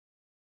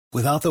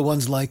Without the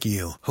ones like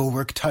you, who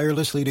work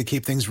tirelessly to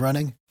keep things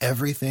running,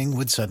 everything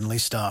would suddenly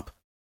stop.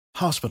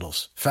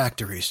 Hospitals,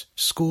 factories,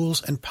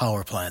 schools, and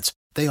power plants,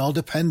 they all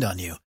depend on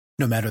you.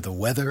 No matter the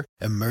weather,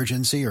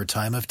 emergency, or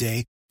time of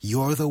day,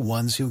 you're the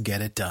ones who get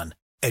it done.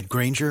 At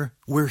Grainger,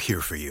 we're here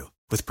for you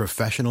with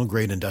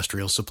professional-grade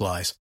industrial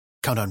supplies.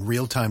 Count on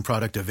real-time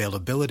product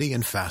availability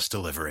and fast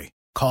delivery.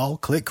 Call,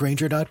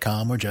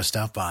 clickgrainger.com, or just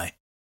stop by.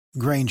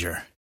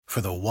 Grainger, for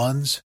the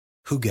ones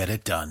who get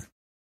it done.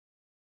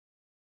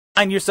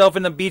 Find yourself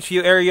in the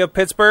Beachview area of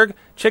Pittsburgh?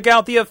 Check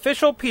out the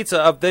official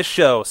pizza of this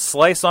show,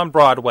 Slice on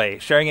Broadway,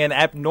 sharing an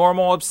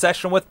abnormal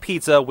obsession with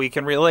pizza we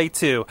can relate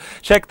to.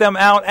 Check them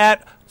out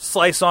at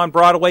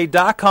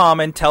sliceonbroadway.com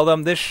and tell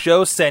them this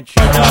show sent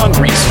you.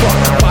 Hungry as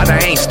fuck, but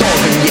I ain't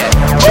starving yet.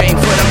 Chain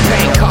for the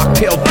pain,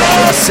 cocktail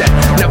bar set.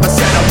 Never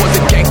said I was a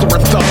gangster or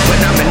thug,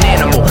 but I'm an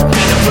animal.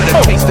 Peanut for the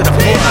taste of the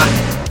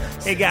blood.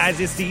 Hey guys,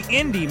 it's the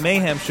Indy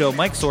Mayhem Show.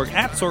 Mike Sorg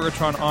at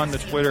Sorgatron on the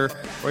Twitter,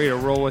 ready to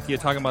roll with you,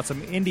 talking about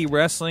some indie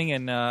wrestling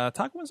and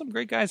talking with some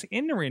great guys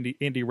in the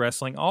indie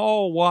wrestling,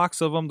 all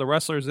walks of them, the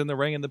wrestlers in the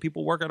ring and the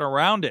people working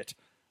around it.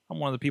 I'm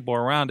one of the people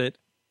around it.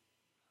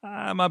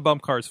 My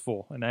bump card's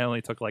full, and I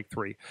only took like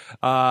 3.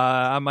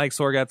 I'm Mike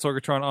Sorg at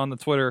Sorgatron on the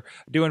Twitter,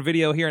 doing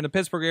video here in the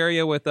Pittsburgh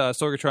area with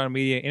Sorgatron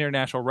Media,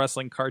 International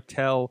Wrestling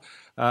Cartel,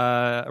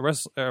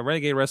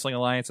 Renegade Wrestling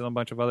Alliance, and a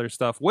bunch of other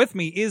stuff. With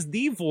me is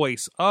the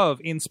voice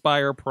of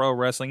Inspire Pro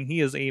Wrestling. He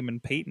is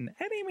Eamon Payton,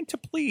 at Eamon to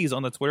Please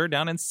on the Twitter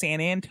down in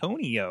San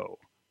Antonio.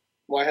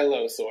 Why,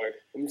 hello, Sorg.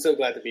 I'm so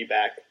glad to be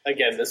back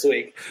again this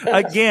week.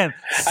 Again,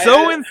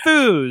 so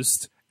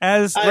enthused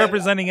as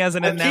representing as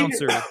an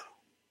announcer.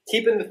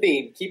 Keeping the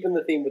theme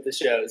with the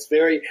show. It's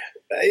very,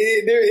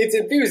 it's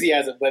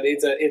enthusiasm, but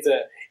it's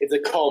a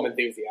calm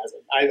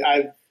enthusiasm.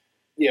 I've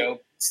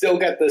still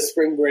got the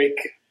spring break,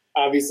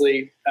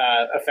 obviously,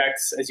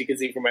 effects, as you can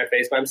see from my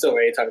face, but I'm still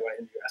ready to talk about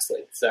indie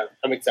wrestling, so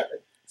I'm excited.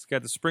 It's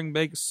got the spring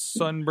break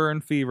sunburn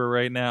fever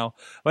right now.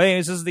 Well,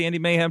 anyways, this is the Indie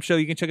Mayhem Show.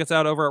 You can check us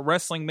out over at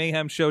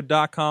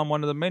WrestlingMayhemShow.com,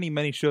 one of the many,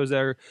 many shows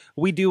that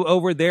we do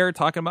over there,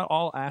 talking about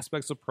all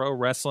aspects of pro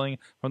wrestling,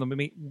 from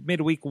the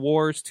midweek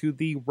wars to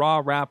the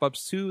Raw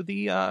wrap-ups to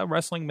the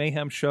Wrestling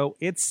Mayhem Show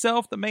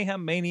itself, the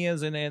Mayhem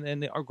Manias, and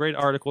the great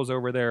articles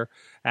over there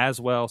as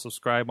well.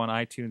 Subscribe on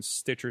iTunes,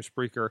 Stitcher,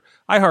 Spreaker,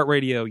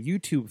 iHeartRadio,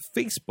 YouTube,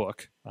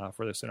 Facebook,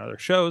 for this and other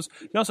shows.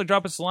 You can also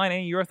drop us a line,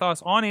 any of your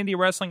thoughts on indie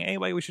wrestling,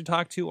 anybody we should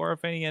talk to, or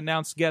if any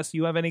announced guests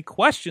you have any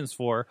questions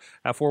for,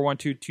 at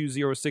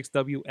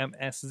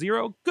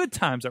 412-206-WMS0. Good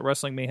times at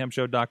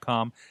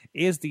WrestlingMayhemShow.com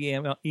is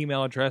the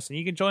email address, and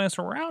you can join us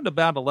around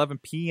about 11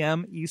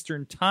 p.m.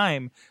 Eastern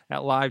Time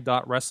at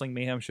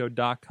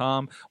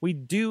live.WrestlingMayhemShow.com. We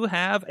do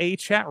have a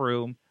chat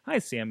room. Hi,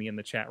 Sammy, in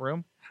the chat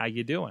room. How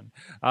you doing?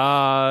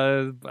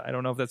 I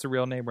don't know if that's a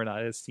real name or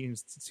not. It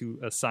seems to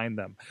assign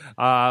them.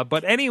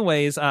 But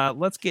anyways,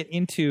 let's get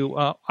into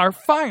our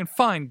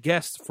fine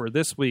guests for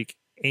this week.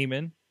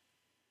 Eamon.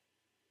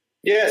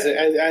 Yes,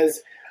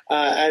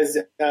 as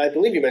I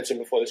believe you mentioned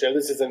before the show,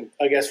 this is a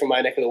guest from my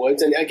neck of the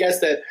woods, and I guess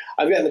that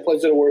I've gotten the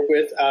pleasure to work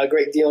with a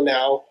great deal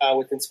now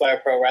with Inspire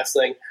Pro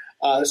Wrestling,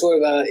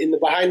 sort of in the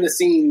behind the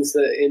scenes,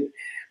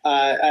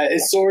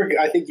 Sorg,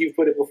 I think you've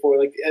put it before,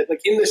 like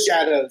in the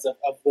shadows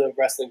of the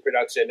wrestling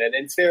production, and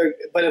it's a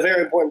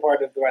very important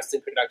part of the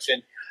wrestling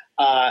production.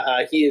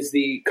 He is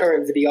the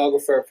current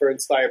videographer for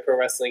Inspire Pro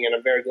Wrestling, and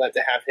I'm very glad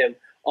to have him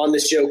on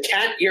the show.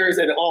 Cat ears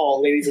and all,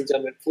 ladies and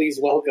gentlemen, please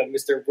welcome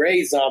Mr.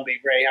 Ray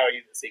Zombie. Ray, how are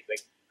you this evening?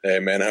 Hey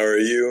man, how are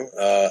you?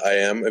 I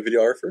am a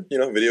videographer,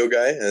 video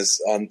guy, as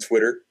on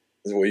Twitter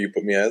is what you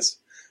put me as.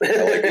 I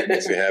like it,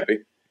 makes me happy.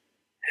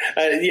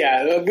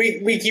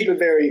 We keep it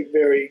very,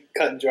 very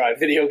cut and dry.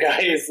 Video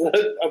guy is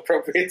the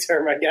appropriate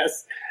term, I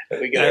guess.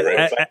 We get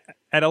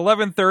at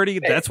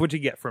 11:30, that's what you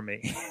get from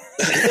me.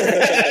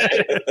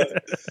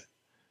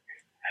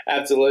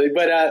 Absolutely.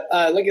 But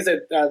like I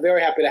said,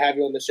 very happy to have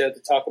you on the show to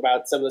talk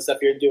about some of the stuff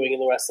you're doing in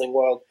the wrestling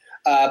world.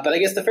 But I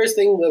guess the first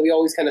thing that we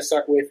always kind of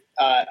start with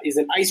is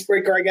an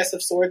icebreaker, I guess,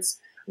 of sorts.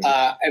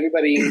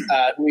 Everybody who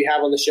we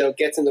have on the show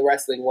gets into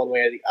wrestling one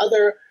way or the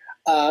other.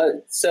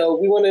 So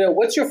we want to know,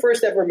 what's your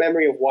first ever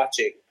memory of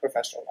watching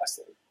professional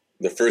wrestling?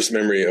 The first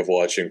memory of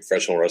watching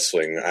professional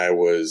wrestling, I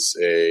was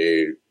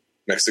a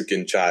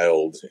Mexican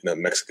child in a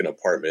Mexican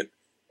apartment,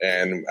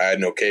 and I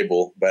had no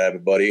cable, but I have a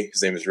buddy.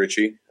 His name is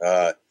Richie.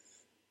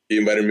 He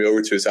invited me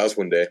over to his house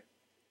one day,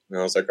 and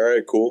I was like, all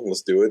right, cool,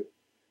 let's do it.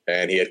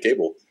 And he had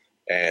cable,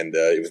 and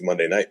it was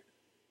Monday night.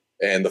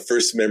 And the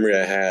first memory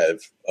I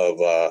have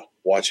of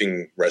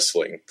watching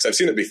wrestling, because I've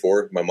seen it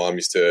before. My mom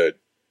used to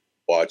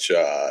watch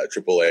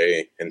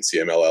AAA and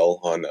CMLL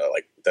on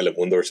like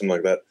Telemundo or something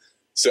like that.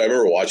 So I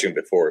remember watching it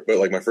before, but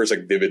like my first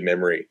like vivid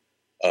memory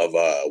of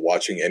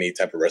watching any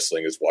type of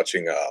wrestling is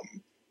watching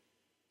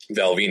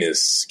Val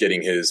Venus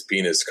getting his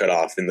penis cut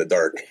off in the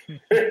dark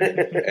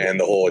and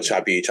the whole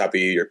choppy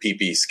or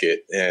pee-pee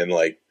skit. And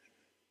like,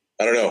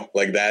 I don't know,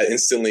 like that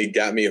instantly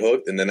got me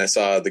hooked. And then I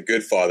saw The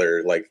Good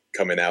Father like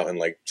coming out and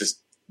like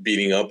just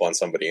beating up on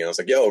somebody. And I was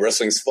like, yo,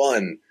 wrestling's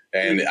fun.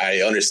 And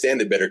I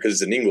understand it better because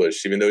it's in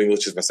English, even though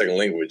English is my second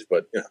language.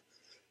 But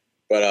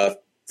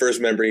first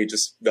memory,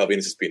 just Val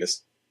Venus'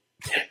 penis.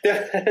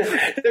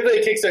 Definitely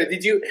a Kickstarter.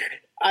 Did you,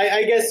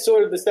 I guess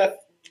sort of the stuff,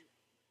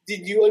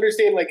 did you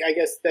understand, like, I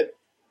guess that,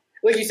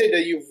 like you said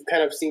that you've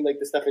kind of seen like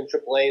the stuff in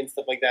AAA and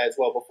stuff like that as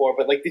well before,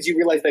 but like, did you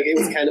realize like it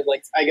was kind of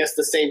like, I guess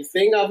the same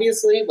thing,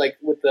 obviously, like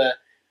with the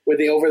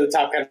over the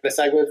top kind of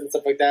segments and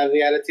stuff like that of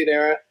the Attitude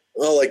Era?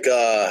 Well, like,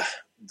 I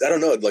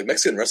don't know, like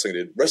Mexican wrestling,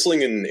 dude.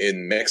 Wrestling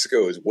in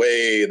Mexico is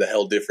way the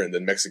hell different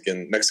than than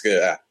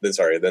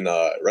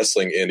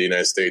wrestling in the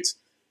United States.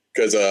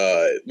 Because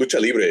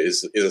lucha libre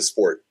is a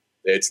sport.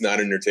 It's not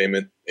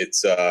entertainment.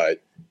 It's a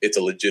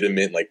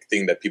legitimate like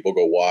thing that people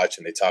go watch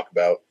and they talk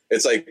about.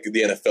 It's like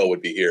the NFL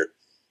would be here.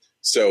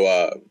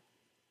 So,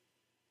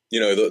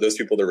 those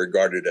people are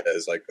regarded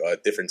as like a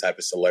different type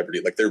of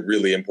celebrity. Like they're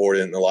really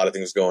important and a lot of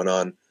things going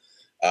on.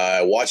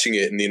 Watching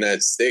it in the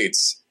United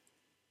States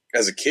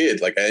as a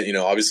kid, like,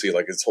 obviously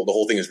like the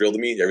whole thing is real to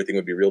me. Everything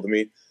would be real to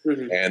me.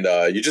 Mm-hmm. And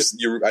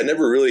I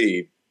never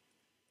really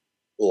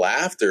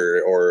laughed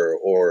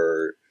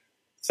or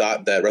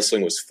thought that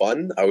wrestling was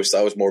fun. I always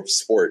thought it was more of a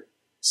sport.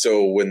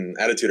 So when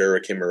Attitude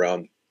Era came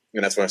around,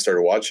 and that's when I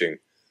started watching,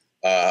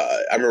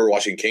 I remember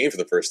watching Kane for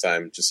the first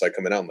time, just like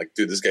coming out. I'm like,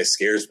 dude, this guy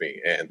scares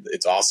me, and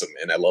it's awesome,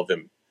 and I love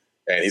him,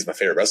 and he's my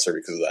favorite wrestler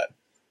because of that.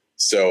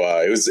 So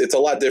it's a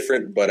lot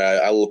different, but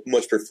I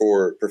much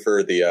prefer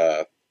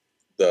the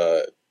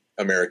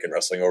American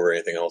wrestling over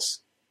anything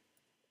else.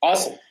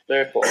 Awesome,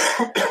 very cool.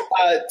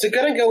 To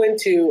kind of go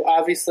into,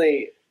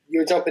 obviously,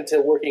 you're jumping to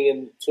working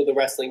in sort of the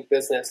wrestling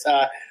business.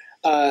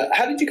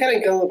 How did you kind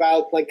of go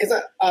about, like, because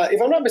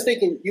if I'm not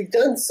mistaken, you've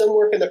done some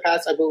work in the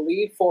past, I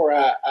believe, for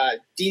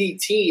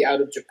DDT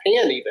out of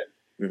Japan even.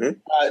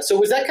 Mm-hmm. So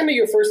was that kind of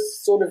your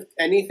first sort of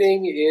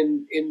anything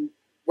in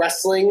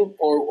wrestling,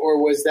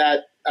 or was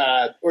that,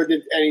 or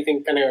did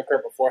anything kind of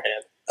occur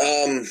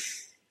beforehand?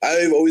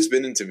 I've always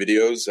been into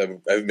videos.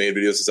 I've made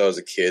videos since I was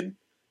a kid,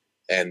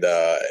 and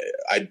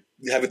I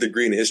have a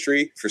degree in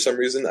history for some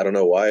reason. I don't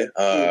know why.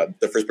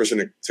 The first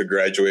person to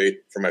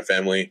graduate from my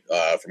family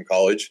from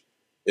college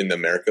in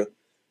America.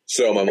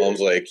 So my mom's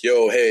like,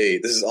 yo, hey,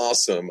 this is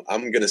awesome.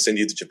 I'm going to send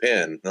you to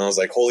Japan. And I was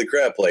like, holy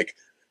crap, like,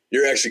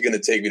 you're actually going to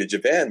take me to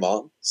Japan,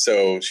 Mom.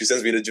 So she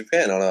sends me to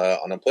Japan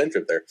on a plane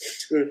trip there.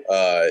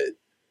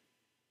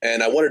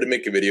 And I wanted to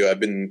make a video.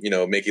 I've been,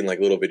 making like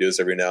little videos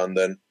every now and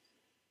then.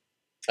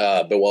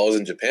 But while I was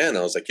in Japan,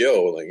 I was like,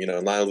 yo, like,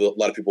 a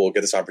lot of people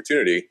get this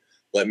opportunity.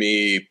 Let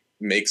me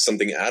make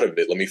something out of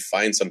it. Let me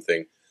find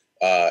something.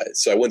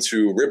 So I went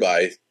to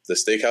Ribeye, the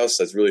steakhouse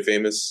that's really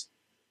famous.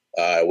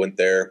 I went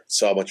there,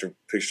 saw a bunch of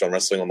pictures on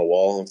wrestling on the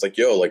wall. I was like,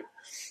 yo, like,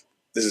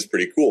 this is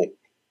pretty cool.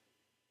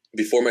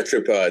 Before my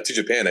trip to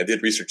Japan, I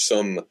did research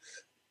some,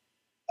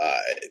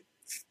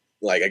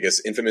 like, I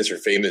guess, infamous or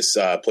famous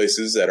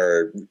places that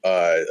are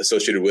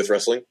associated with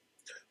wrestling.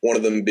 One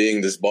of them being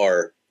this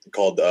bar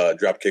called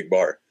Dropkick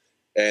Bar.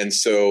 And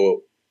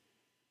so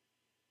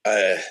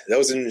that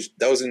was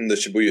in the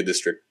Shibuya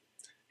district.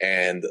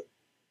 And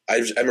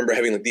I remember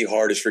having like the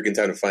hardest freaking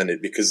time to find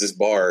it because this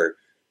bar,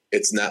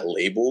 it's not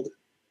labeled.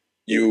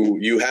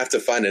 You have to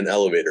find an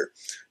elevator,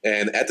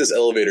 and at this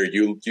elevator,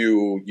 you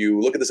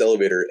look at this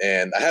elevator,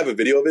 and I have a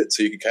video of it,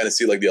 so you can kind of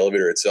see like the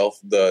elevator itself.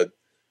 This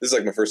is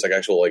like my first like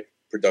actual like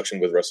production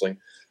with wrestling.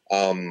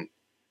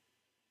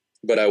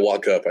 But I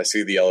walk up, I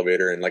see the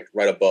elevator, and like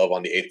right above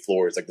on the 8th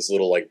floor is like this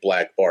little like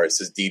black bar. It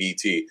says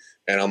DDT,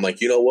 and I'm like,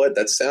 you know what?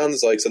 That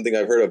sounds like something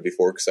I've heard of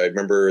before because I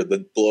remember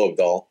the blow up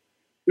doll.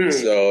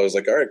 So I was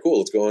like, all right, cool,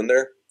 let's go in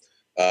there.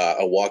 I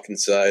walk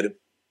inside,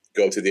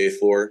 go up to the 8th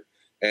floor.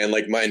 And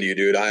like, mind you,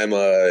 dude, I'm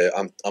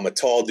a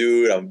tall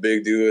dude. I'm a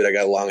big dude. I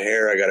got long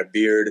hair. I got a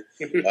beard.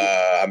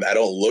 I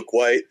don't look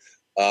white.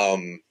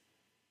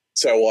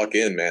 So I walk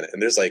in, man, and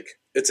there's like,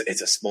 it's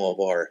a small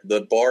bar.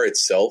 The bar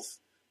itself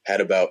had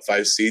about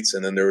 5 seats,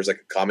 and then there was like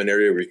a common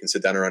area where you can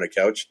sit down around a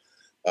couch.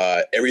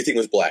 Everything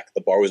was black.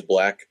 The bar was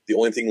black. The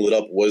only thing lit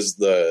up was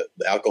the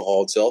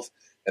alcohol itself,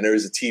 and there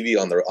was a TV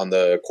on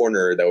the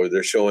corner that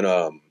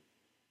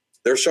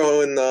they're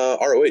showing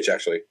ROH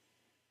actually.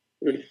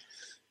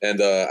 And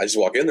I just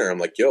walk in there. I'm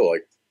like, yo,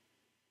 like,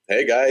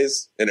 hey,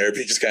 guys. And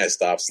everybody just kind of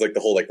stops. It's like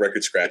the whole, like,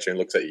 record scratcher and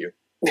looks at you.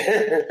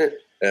 And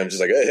I'm just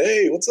like,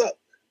 hey, what's up?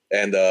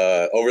 And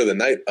over the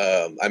night,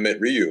 I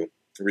met Ryu.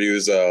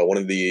 Ryu's one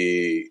of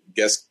the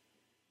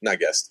not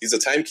guests. He's a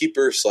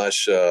timekeeper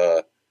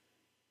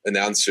 /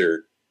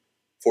 announcer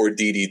for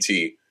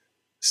DDT.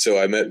 So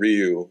I met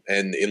Ryu.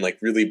 And in, like,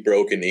 really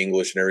broken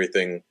English and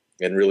everything,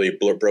 and really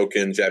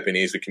broken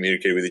Japanese, we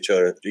communicated with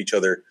each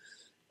other.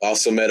 I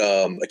also met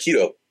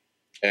Akito.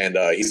 And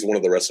he's one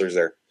of the wrestlers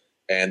there.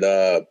 And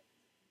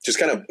just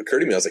kind of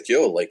occurred to me, I was like,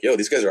 yo,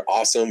 these guys are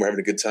awesome. We're having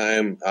a good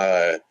time.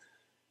 Let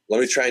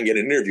me try and get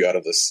an interview out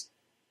of this.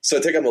 So I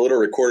take out my little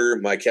recorder.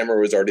 My camera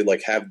was already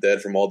like half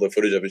dead from all the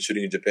footage I've been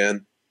shooting in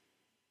Japan.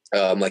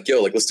 I'm like,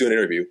 yo, like, let's do an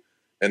interview.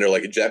 And they're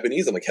like, in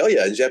Japanese? I'm like, hell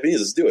yeah, in Japanese,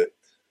 let's do it.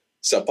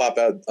 So I pop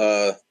out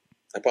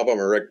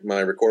my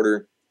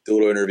recorder, do a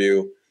little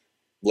interview.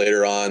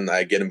 Later on,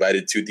 I get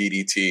invited to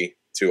DDT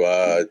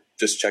to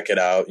just check it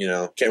out.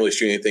 Can't really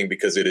shoot anything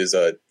because it is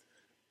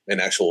an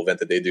actual event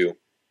that they do.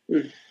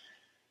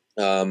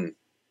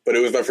 But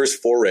it was my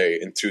first foray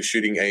into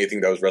shooting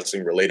anything that was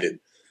wrestling related.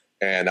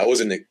 And I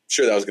wasn't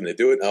sure that I was going to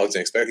do it. I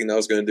wasn't expecting that I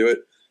was going to do it,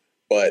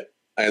 but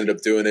I ended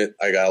up doing it.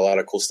 I got a lot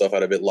of cool stuff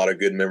out of it, a lot of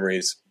good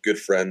memories, good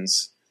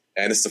friends.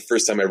 And it's the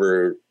first time I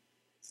ever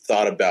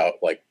thought about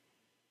like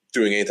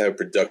doing any type of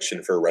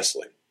production for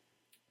wrestling.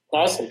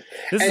 Awesome.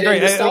 This is and,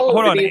 great. And the style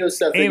Hold of on, video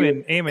stuff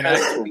Eamon, that you were kind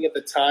of doing at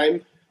the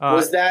time,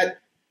 was that...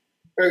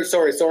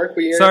 Sorry.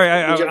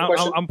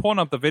 I'm pulling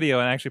up the video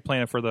and actually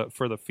playing it for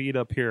the feed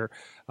up here.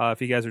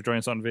 If you guys are joining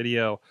us on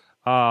video,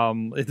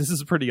 this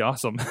is pretty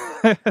awesome.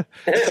 Thank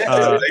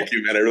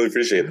you, man. I really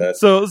appreciate that.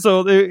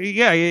 So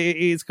yeah,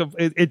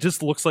 it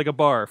just looks like a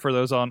bar for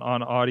those on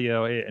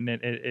audio, and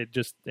it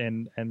just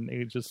and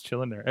it's just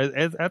chilling there.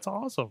 That's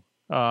awesome.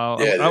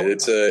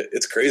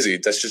 It's crazy.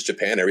 That's just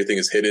Japan. Everything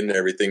is hidden.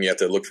 Everything you have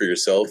to look for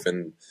yourself.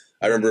 And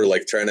I remember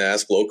like trying to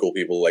ask local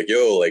people, like,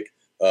 "Yo, like."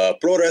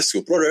 Pro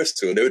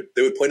Restu, and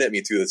they would point at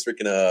me to this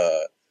freaking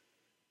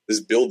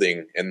this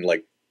building, and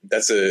like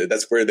that's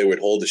where they would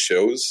hold the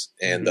shows.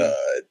 And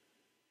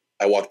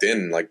I walked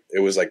in, like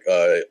it was like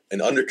an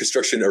under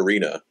construction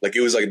arena, like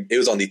it was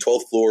on the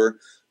 12th floor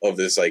of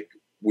this like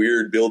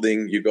weird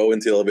building. You go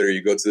into the elevator,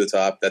 you go to the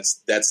top.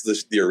 That's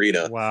the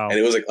arena. Wow. And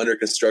it was like under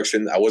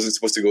construction. I wasn't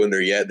supposed to go in there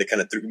yet. They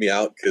kind of threw me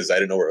out because I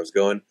didn't know where I was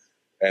going.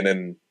 And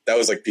then that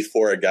was like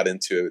before I got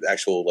into the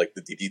actual like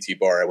the DDT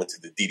bar. I went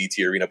to the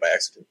DDT arena by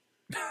accident.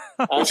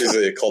 Which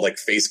is called like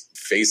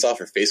face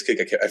off or face kick.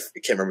 I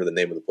can't remember the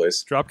name of the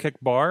place. Dropkick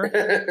bar.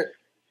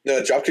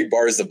 No, Dropkick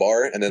bar is the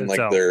bar, and then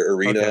like their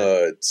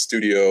arena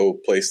studio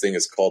place thing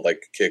is called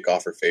like kick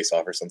off or face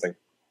off or something.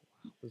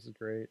 This is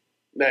great.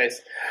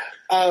 Nice.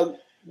 But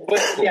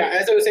yeah,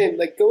 as I was saying,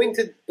 like going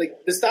to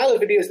like the style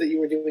of videos that you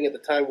were doing at the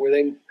time, were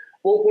they?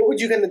 What would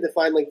you kind of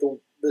define like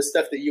the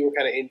stuff that you were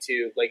kind of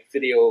into, like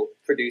video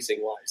producing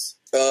wise?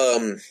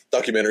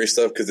 Documentary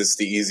stuff, because it's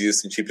the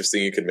easiest and cheapest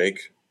thing you can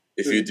make.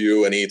 If you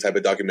do any type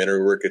of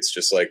documentary work, it's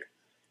just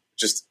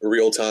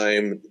real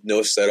time,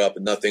 no setup,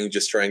 nothing.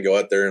 Just try and go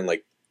out there and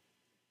like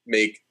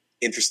make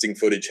interesting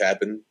footage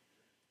happen.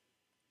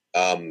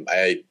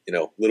 I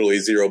literally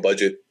zero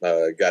budget.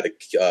 Got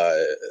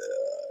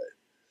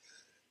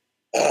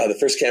the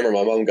first camera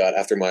my mom got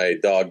after my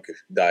dog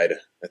died.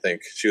 I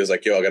think she was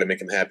like, "Yo, I got to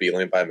make him happy. Let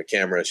me buy him a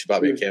camera." She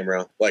bought me a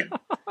camera. Like,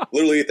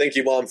 literally, thank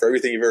you, Mom, for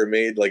everything you've ever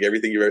made. Like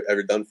everything you've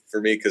ever done for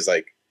me, because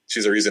like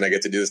she's the reason I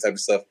get to do this type of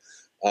stuff.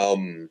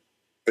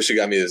 But she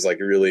got me this like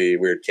really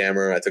weird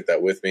camera. I took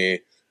that with me.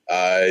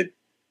 And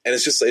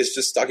it's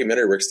just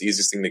documentary work's the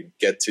easiest thing to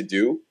get to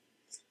do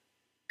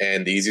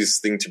and the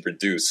easiest thing to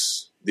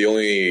produce.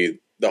 The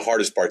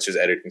hardest part's just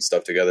editing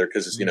stuff together,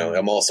 because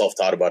I'm all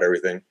self-taught about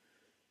everything.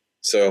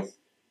 So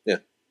yeah.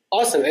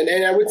 Awesome.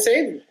 And I would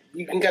say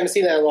you can kind of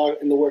see that a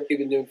lot in the work you've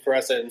been doing for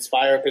us at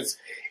Inspire, because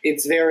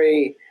it's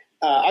very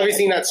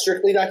obviously not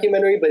strictly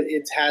documentary, but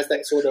it has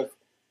that sort of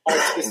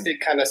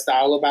artistic kind of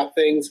style about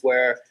things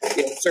where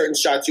certain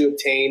shots you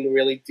obtain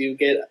really do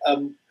get a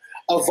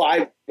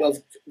vibe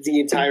of the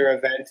entire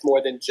event more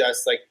than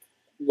just like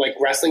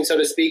wrestling, so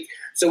to speak.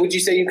 So would you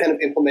say you kind of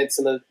implement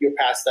some of your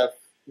past stuff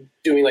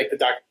doing like the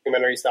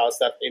documentary style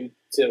stuff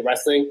into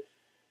wrestling?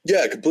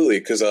 Yeah, completely.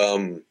 Because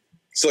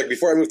so like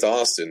before I moved to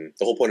Austin,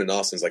 the whole point in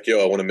Austin is like,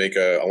 yo, I want to make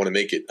it. I want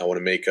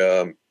to make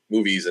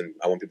movies, and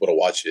I want people to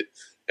watch it,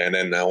 and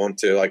then I want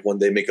to like one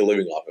day make a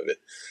living off of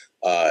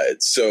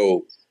it.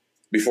 So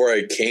before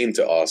I came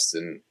to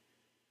Austin,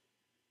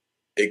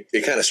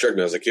 it kind of struck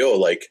me. I was like, yo,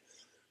 like,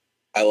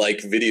 I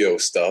like video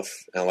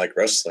stuff and I like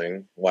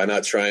wrestling. Why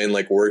not try and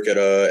like work at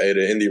an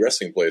indie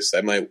wrestling place?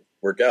 That might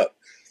work out.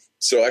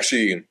 So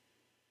actually,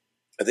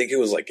 I think it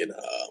was like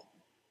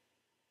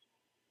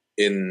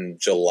in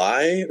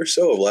July or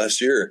so of last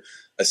year,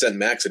 I sent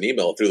Max an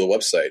email through the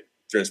website,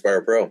 through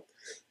Inspire Pro.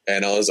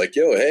 And I was like,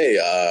 yo, hey,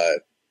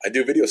 I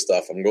do video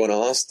stuff. I'm going to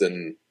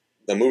Austin.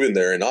 I'm moving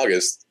there in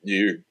August.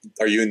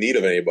 Are you in need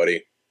of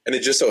anybody? And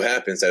it just so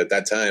happens that at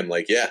that time,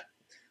 like, yeah,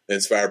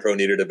 Inspire Pro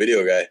needed a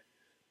video guy.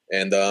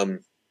 And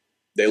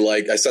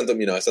I sent them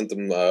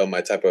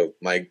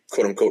my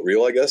quote unquote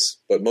reel, I guess.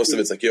 But most of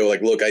it's like, yo,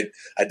 like, look,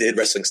 I did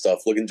wrestling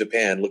stuff. Look in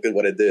Japan. Look at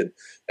what I did.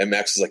 And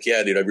Max was like,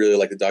 yeah, dude, I really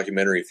like the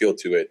documentary feel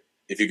to it.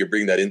 If you could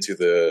bring that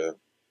into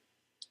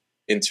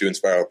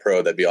Inspire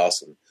Pro, that'd be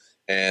awesome.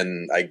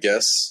 And I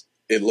guess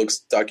it looks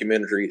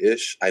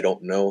documentary-ish. I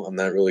don't know. I'm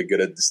not really good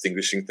at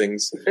distinguishing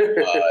things.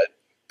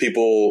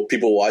 People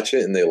watch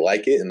it and they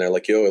like it, and they're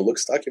like, yo, it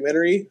looks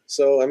documentary.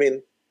 So, I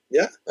mean,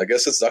 yeah, I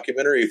guess it's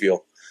documentary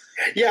feel.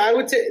 Yeah, I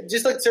would say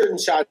just like certain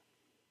shots,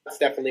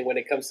 definitely when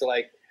it comes to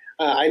like,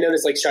 I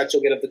notice like shots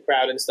you'll get of the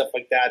crowd and stuff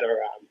like that, or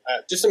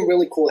just some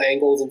really cool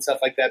angles and stuff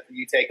like that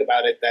you take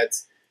about it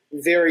that's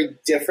very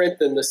different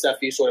than the stuff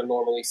you sort of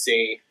normally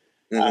see,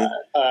 at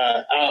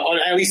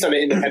least on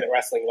an independent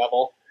wrestling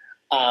level.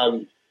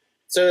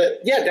 So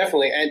yeah,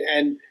 definitely.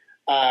 And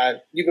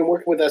you've been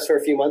working with us for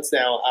a few months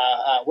now.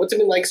 What's it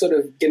been like sort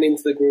of getting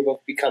into the groove of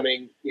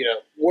becoming,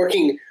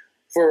 working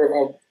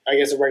for,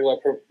 a regular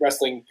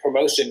wrestling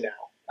promotion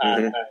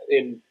now,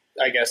 in,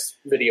 I guess,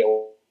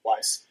 video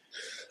wise?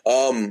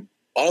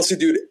 Honestly,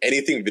 dude,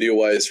 anything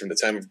video-wise from the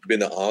time I've been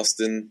to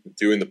Austin,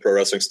 doing the pro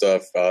wrestling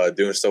stuff,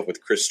 doing stuff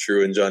with Chris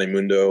True and Johnny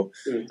Mundo,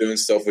 doing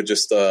stuff with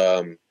just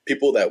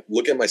people that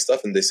look at my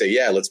stuff and they say,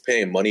 yeah, let's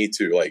pay money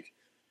to, like,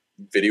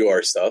 video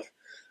our stuff.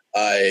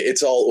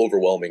 It's all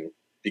overwhelming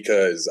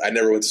because I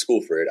never went to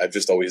school for it. I've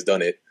just always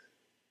done it.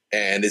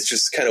 And it's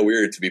just kind of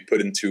weird to be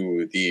put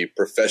into the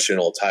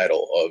professional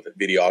title of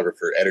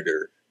videographer,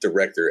 editor,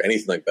 director,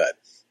 anything like that.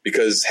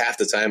 Because half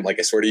the time, like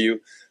I swear to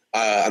you,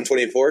 I'm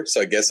 24,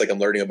 so I guess like I'm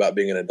learning about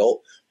being an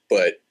adult,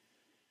 but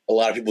a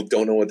lot of people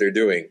don't know what they're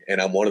doing,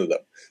 and I'm one of them.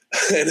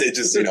 And it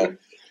just,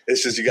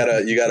 it's just you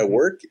gotta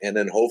work, and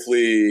then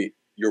hopefully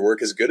your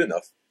work is good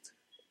enough.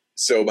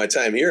 So my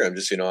time here, I'm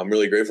just, I'm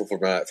really grateful for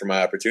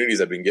my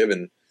opportunities I've been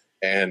given,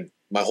 and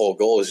my whole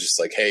goal is just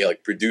like, hey,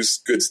 like produce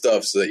good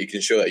stuff so that you can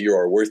show that you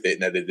are worth it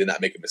and that they did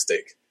not make a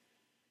mistake.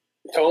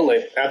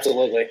 Totally,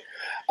 absolutely.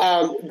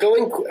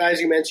 Going, as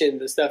you mentioned,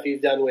 the stuff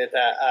you've done with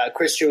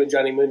Chris True and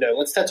Johnny Mundo,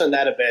 let's touch on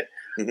that a bit.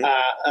 Mm-hmm.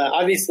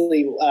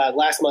 Obviously,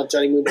 last month,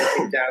 Johnny Mundo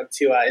came down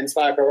to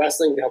Inspire Pro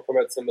Wrestling to help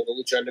promote some of the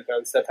Lucha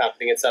Underground stuff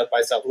happening at South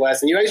by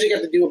Southwest. And you actually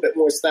got to do a bit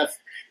more stuff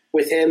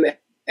with him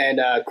and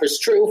Chris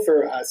True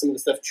for some of the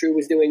stuff True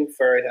was doing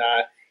for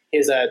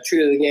his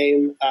True to the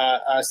Game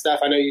stuff.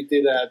 I know you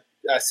did a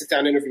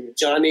sit-down interview with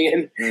Johnny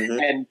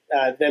and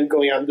them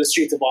going out on the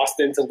streets of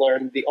Austin to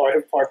learn the art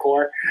of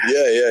parkour.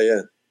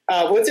 Yeah.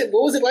 What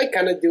was it like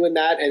kind of doing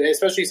that? And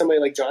especially somebody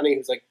like Johnny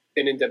who's like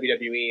been in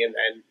WWE and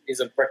is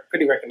a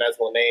pretty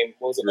recognizable name.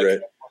 What was it like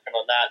working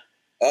on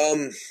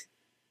that?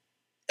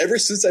 Ever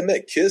since I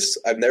met Kiss,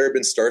 I've never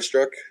been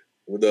starstruck.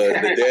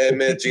 The day I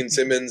met Gene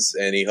Simmons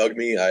and he hugged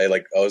me, I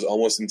was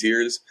almost in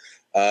tears.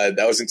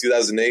 That was in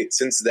 2008.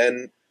 Since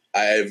then,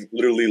 I've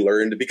literally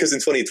learned, because in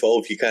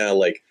 2012, he kind of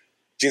like,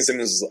 Gene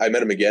Simmons, I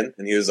met him again,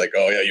 and he was like,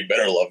 oh, yeah, you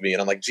better love me.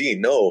 And I'm like,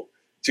 Gene,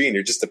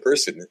 you're just a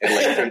person. And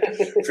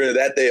like from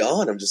that day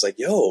on, I'm just like,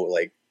 yo,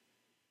 like,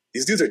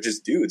 these dudes are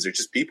just dudes. They're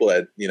just people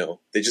that,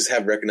 they just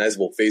have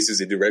recognizable faces.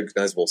 They do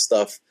recognizable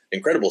stuff,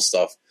 incredible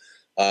stuff.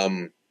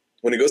 When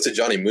it goes to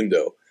Johnny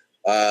Mundo,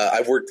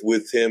 I've worked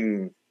with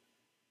him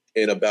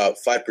in about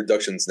 5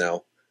 productions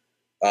now.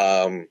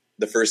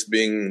 The first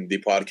being the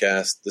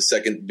podcast, the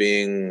second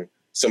being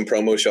some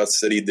promo shots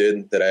that he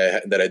did that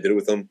I did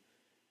with him.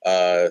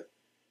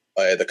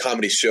 The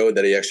comedy show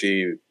that he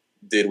actually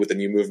did with the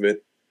New Movement,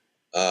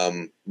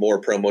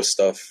 more promo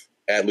stuff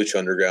at Lucha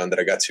Underground that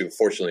I got to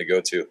fortunately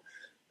go to,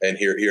 and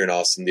here in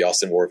Austin, the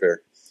Austin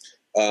Warfare.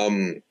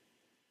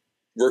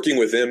 Working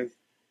with him,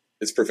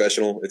 it's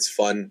professional, it's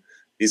fun.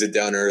 He's a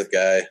down to earth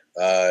guy.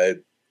 I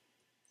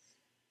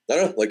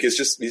don't know, like he's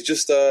just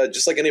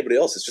like anybody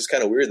else. It's just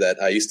kind of weird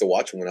that I used to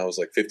watch him when I was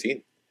like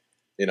 15.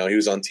 He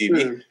was on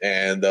TV,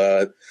 and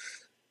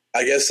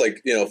I guess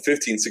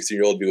 15,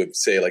 16-year-old people would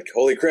say like,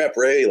 holy crap,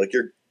 Ray, like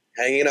you're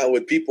hanging out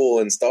with people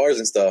and stars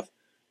and stuff.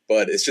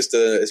 But it's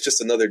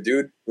just another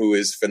dude who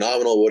is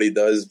phenomenal at what he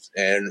does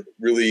and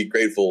really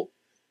grateful,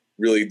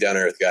 really down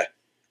to earth guy.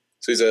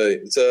 So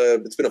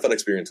it's been a fun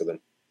experience with him.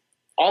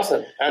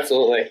 Awesome.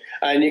 Absolutely.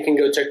 And you can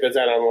go check those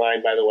out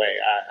online, by the way,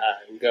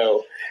 and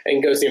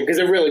go see them because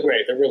they're really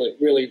great. They're really,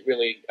 really,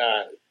 really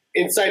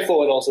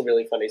insightful and also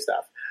really funny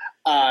stuff.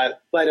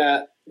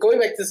 But going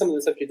back to some of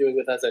the stuff you're doing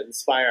with us at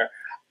Inspire,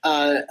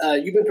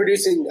 you've been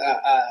producing,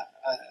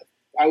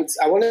 I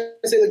want to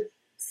say like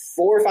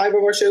 4 or 5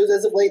 of our shows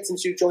as of late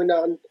since you joined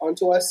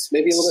onto us,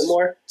 maybe a little bit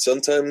more.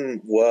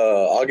 Sometime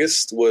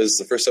August was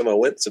the first time I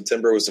went.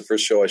 September was the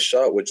first show I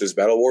shot, which was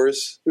Battle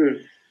Wars.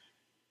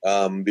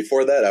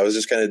 Before that, I was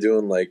just kind of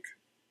doing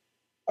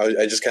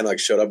I just kind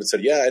of showed up and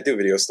said, yeah, I do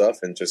video stuff,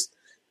 and just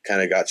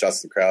kind of got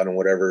shots to the crowd and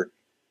whatever.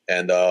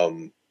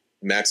 And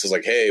Max was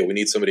like, hey, we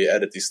need somebody to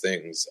edit these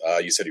things.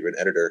 You said you were an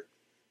editor.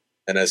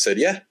 And I said,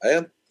 yeah, I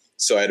am.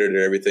 So I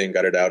edited everything,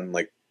 got it out in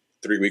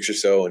 3 weeks or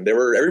so. And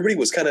everybody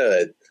was kind of,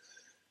 it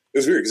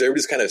was weird because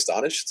everybody's kind of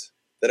astonished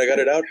that I got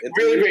it out.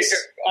 Really great,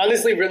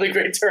 honestly, really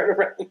great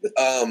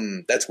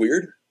turnaround. That's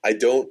weird. I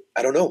don't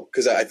know,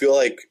 because I feel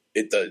like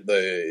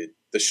the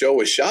show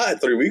was shot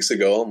 3 weeks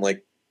ago. I'm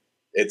like,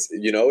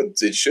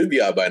 it should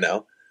be out by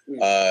now.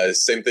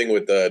 Same thing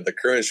with the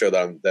current show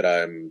that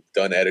I'm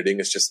done editing.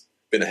 It's just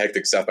been a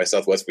hectic South by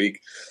Southwest week.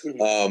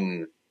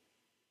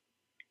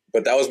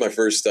 But that was my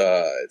first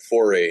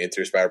foray into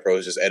Inspire Pro,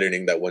 is just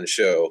editing that one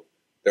show.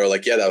 They were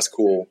like, yeah, that was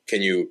cool.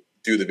 Can you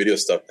do the video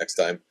stuff next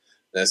time?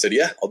 And I said,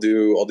 yeah, I'll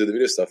do the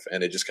video stuff.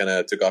 And it just kind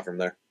of took off from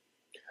there.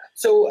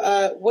 So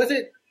was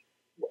it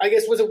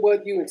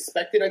what you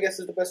expected, I guess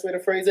is the best way to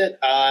phrase it?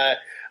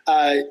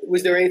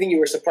 Was there anything you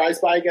were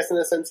surprised by, I guess, in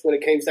a sense, when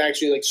it came to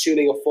actually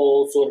shooting a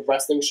full sort of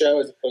wrestling show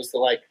as opposed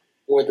to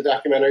more of the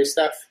documentary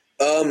stuff?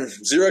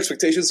 Zero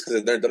expectations, because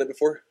I've never done it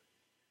before.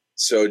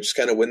 So just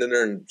kind of went in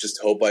there and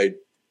just hope I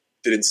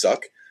didn't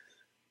suck.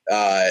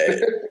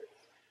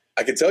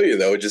 I can tell you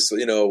though, just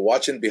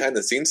watching behind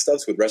the scenes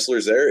stuff with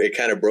wrestlers there, it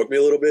kind of broke me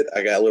a little bit.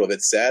 I got a little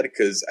bit sad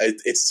because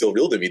it's still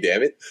real to me.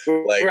 Damn it!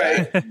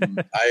 Right.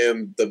 I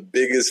am the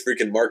biggest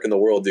freaking mark in the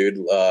world, dude.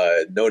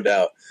 No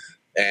doubt.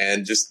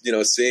 And just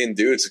seeing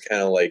dudes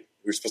kind of we're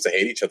supposed to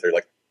hate each other,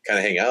 kind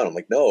of hang out. I'm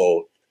like,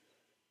 no,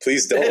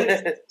 Please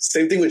don't.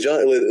 Same thing with John.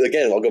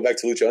 Again, I'll go back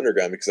to Lucha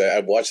Underground because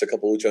I've watched a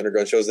couple Lucha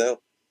Underground shows now.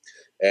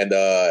 And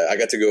I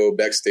got to go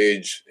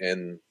backstage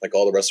and like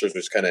all the wrestlers were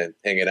just kind of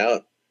hanging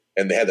out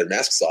and they had their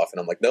masks off. And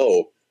I'm like,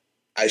 no,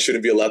 I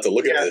shouldn't be allowed to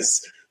look at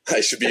this.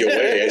 I should be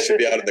away. I should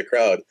be out in the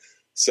crowd.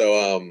 So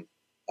I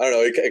don't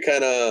know. It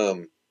kind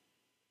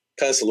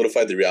of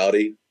solidified the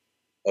reality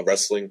of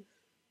wrestling.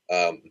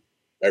 I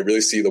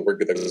really see the work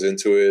that goes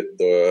into it.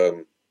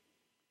 The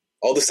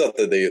all the stuff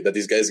that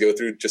these guys go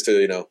through just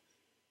to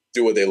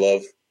do what they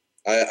love.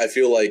 I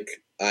feel like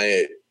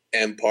I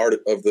am part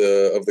of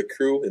the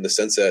crew in the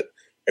sense that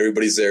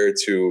everybody's there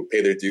to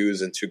pay their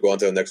dues and to go on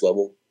to the next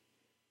level.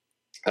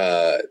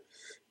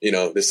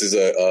 This is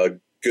a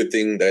good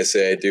thing that I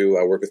say I do.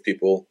 I work with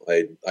people.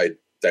 I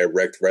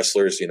direct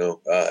wrestlers.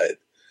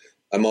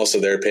 I'm also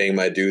there paying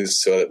my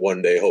dues so that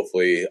one day,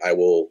 hopefully, I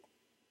will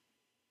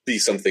be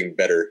something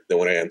better than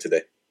what I am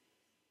today.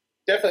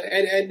 Definitely.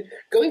 And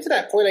going to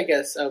that point, I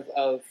guess, of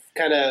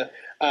kind of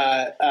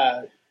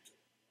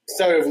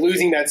sort of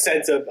losing that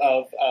sense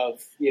of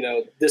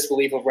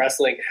disbelief of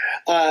wrestling.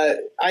 I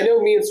know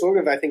me and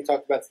Sorg I think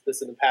talked about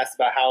this in the past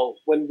about how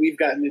when we've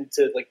gotten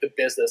into like the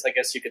business, I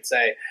guess you could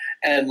say,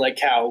 and like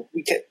how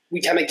we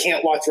kind of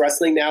can't watch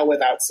wrestling now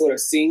without sort of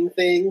seeing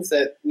things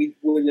that we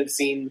wouldn't have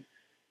seen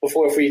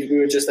before if we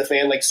were just a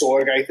fan. Like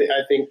Sorg, I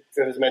think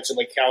it was mentioned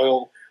like how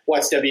he'll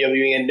watch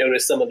WWE and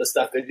notice some of the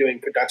stuff they're doing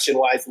production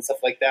wise and stuff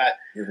like that.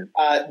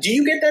 Mm-hmm. Do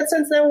you get that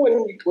sense now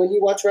when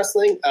you watch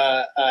wrestling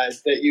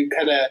that you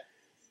kind of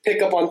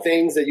pick up on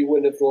things that you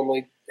wouldn't have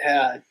normally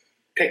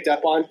picked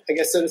up on, I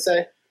guess so to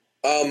say?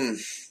 I'm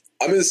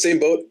in the same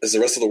boat as the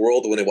rest of the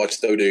world when they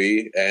watch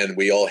WWE, and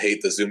we all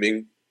hate the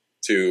zooming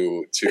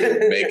to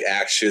make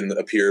action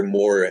appear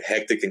more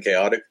hectic and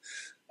chaotic.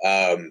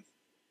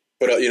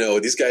 But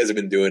these guys have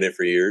been doing it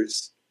for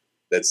years.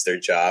 That's their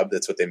job.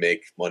 That's what they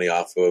make money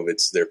off of.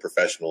 It's their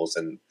professionals.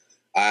 And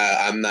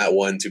I'm not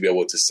one to be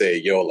able to say,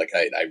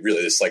 I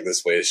really dislike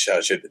this way. This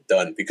should be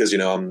done because,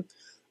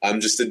 I'm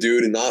just a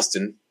dude in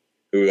Austin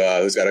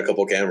who's got a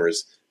couple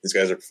cameras. These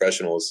guys are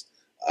professionals.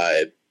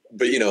 But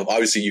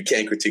obviously you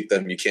can't critique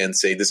them. You can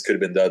say this could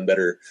have been done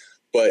better.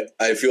 But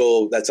I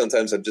feel that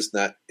sometimes I'm just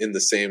not in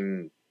the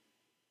same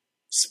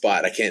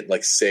spot. I can't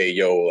say,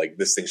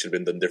 this thing should have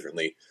been done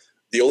differently.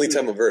 The only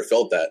time I've ever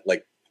felt that,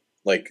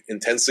 like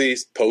intensely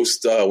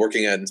post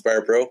working at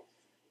Inspire Pro,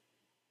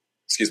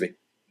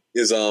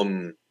 is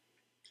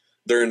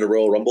during the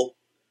Royal Rumble,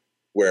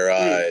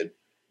 where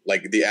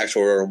the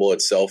actual Royal Rumble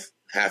itself,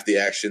 half the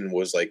action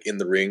was like in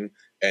the ring,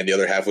 and the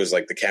other half was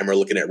like the camera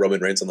looking at Roman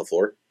Reigns on the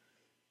floor.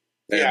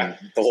 And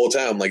the whole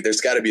time,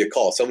 there's got to be a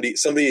call.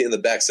 Somebody in the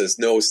back says,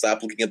 "No,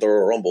 stop looking at the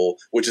Royal Rumble,"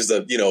 which is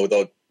the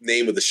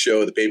name of the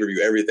show, the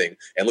pay-per-view, everything,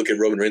 and look at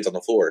Roman Reigns on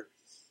the floor.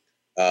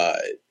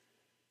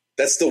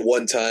 That's the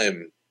one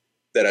time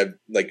that I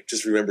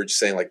just remember just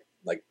saying like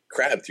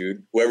crap,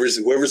 dude.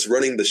 Whoever's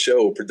running the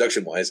show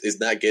production wise is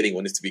not getting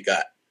what needs to be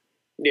got.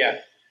 Yeah,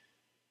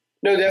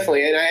 no,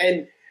 definitely,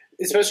 and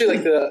especially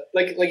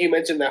like you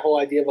mentioned that whole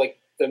idea of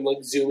them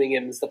zooming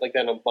in and stuff like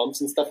that on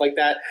bumps and stuff like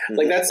that.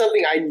 Mm-hmm. That's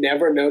something I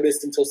never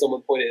noticed until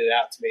someone pointed it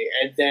out to me,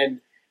 and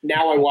then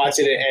now I watch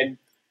it and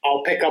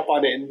I'll pick up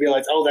on it and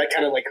realize, oh, that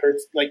kind of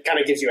hurts, kind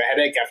of gives you a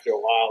headache after a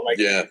while.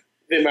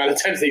 The amount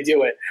of times they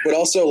do it. But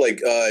also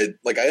I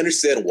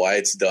understand why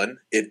it's done.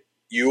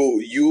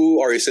 You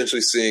are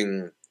essentially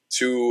seeing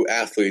two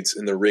athletes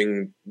in the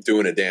ring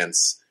doing a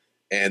dance,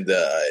 and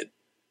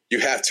you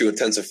have to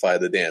intensify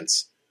the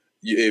dance.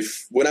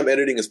 When I'm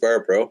editing Aspire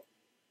Pro,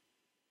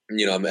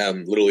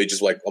 I'm literally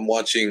just I'm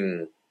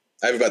watching.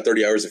 I have about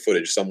 30 hours of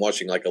footage, so I'm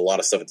watching a lot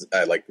of stuff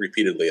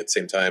repeatedly at the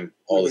same time,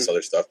 all this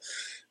other stuff,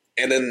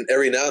 and then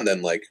every now and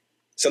then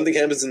something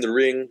happens in the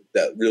ring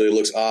that really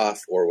looks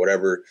off or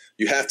whatever.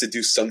 You have to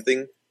do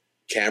something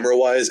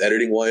camera-wise,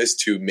 editing-wise,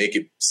 to make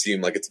it seem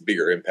like it's a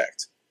bigger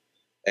impact.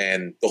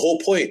 And the whole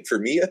point for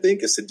me, I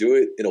think, is to do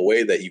it in a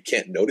way that you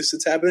can't notice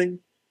it's happening.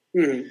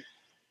 Mm-hmm.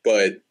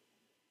 But,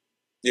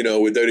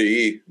 with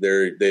WWE,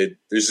 they're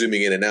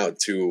zooming in and out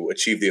to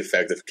achieve the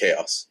effect of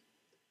chaos.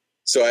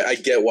 So I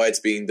get why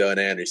it's being done.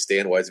 I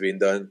understand why it's being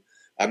done.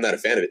 I'm not a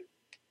fan of it.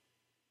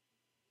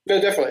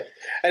 No, definitely.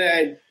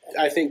 And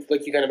I think,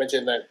 like you kind of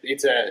mentioned, that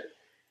it's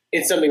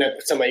something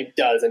that somebody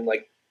does and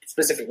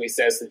specifically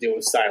says to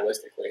do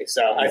stylistically.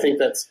 So I think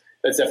that's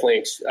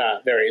definitely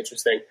very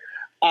interesting.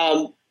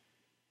 I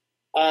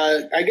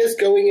guess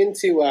going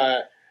into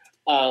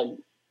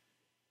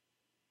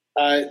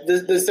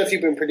the stuff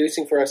you've been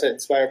producing for us at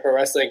Inspire Pro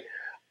Wrestling,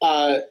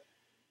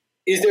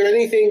 is there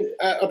anything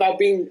about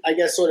being, I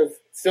guess, sort of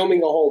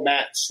filming a whole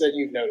match that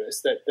you've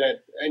noticed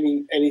that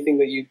anything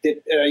that you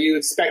did you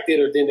expected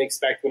or didn't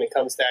expect when it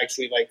comes to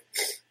actually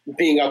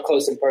being up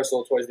close and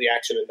personal towards the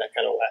action in that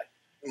kind of way?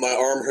 My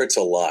arm hurts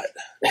a lot.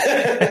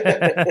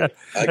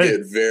 I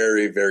get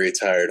very, very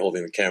tired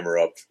holding the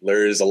camera up.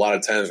 There's a lot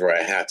of times where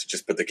I have to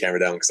just put the camera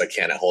down because I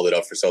can't hold it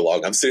up for so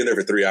long. I'm sitting there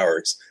for 3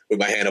 hours with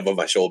my hand above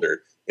my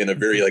shoulder in a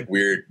very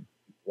weird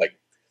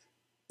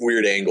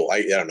angle.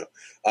 I don't know.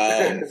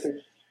 I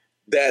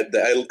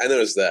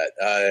noticed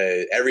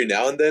that every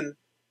now and then,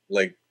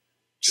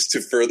 just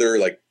to further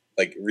like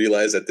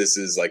realize that this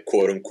is like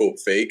quote unquote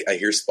fake, I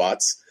hear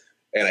spots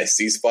and I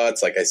see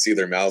spots, like I see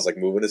their mouths like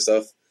moving and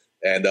stuff.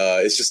 And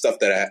it's just stuff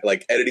that I,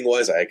 like editing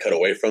wise, I cut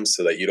away from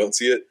so that you don't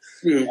see it.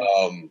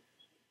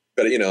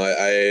 But you know,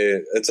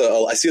 I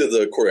see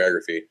the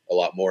choreography a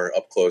lot more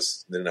up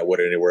close than I would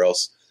anywhere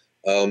else.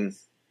 And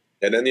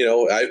then, you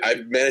know, I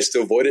managed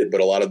to avoid it,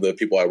 but a lot of the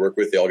people I work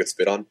with, they all get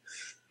spit on.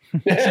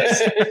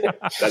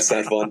 That's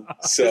not fun.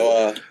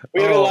 So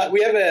we have a lot.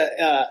 We have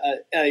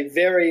a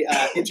very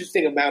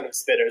interesting amount of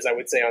spitters, I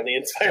would say, on the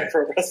Inspire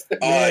Pro Wrestling.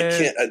 I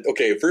can't.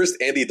 Okay,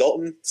 first, Andy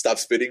Dalton, stop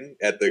spitting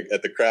at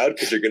the crowd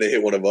because you're going to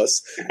hit one of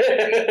us.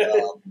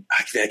 I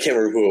can't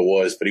remember who it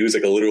was, but he was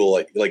like a literal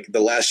like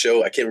the last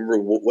show. I can't remember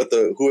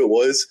who it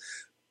was,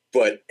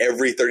 but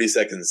every 30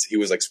 seconds he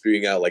was like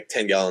spewing out like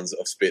 10 gallons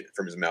of spit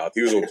from his mouth.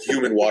 He was a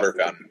human water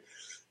fountain.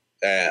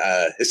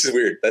 It's just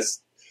weird.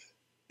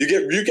 You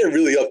get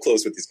really up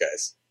close with these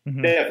guys.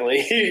 Mm-hmm.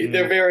 Definitely, Mm-hmm. they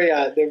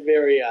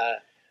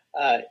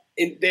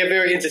have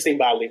very interesting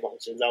bodily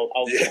functions. I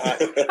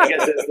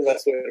guess that's the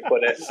best way to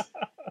put it.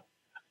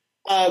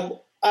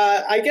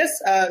 I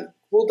guess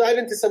we'll dive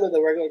into some of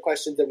the regular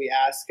questions that we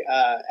ask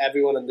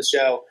everyone on the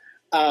show.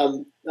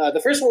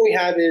 The first one we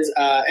have is,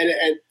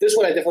 and this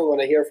one I definitely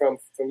want to hear from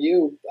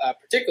you,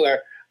 particular.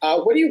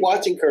 What are you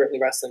watching currently,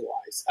 wrestling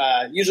wise?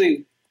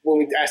 Usually, when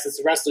we ask this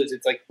to wrestlers,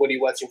 it's like, what are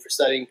you watching for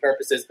studying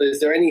purposes? But is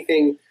there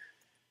anything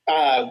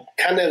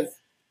kind of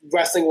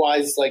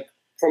wrestling-wise, like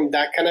from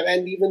that kind of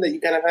end even, that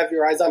you kind of have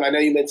your eyes on? I know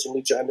you mentioned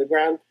Lucha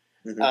Underground.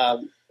 Mm-hmm. Are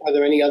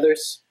there any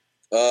others?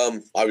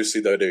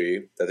 Obviously,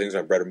 WWE. That thing's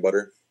my bread and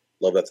butter.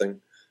 Love that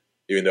thing.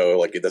 Even though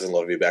like it doesn't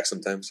love me back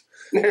sometimes.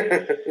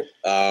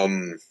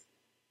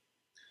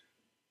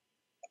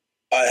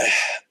 I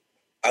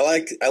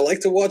like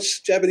to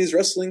watch Japanese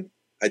wrestling.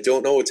 I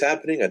don't know what's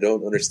happening. I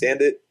don't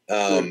understand it.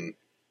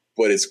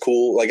 But it's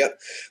cool. Like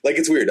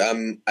it's weird.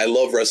 I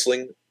love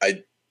wrestling.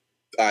 I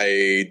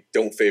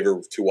don't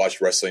favor to watch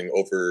wrestling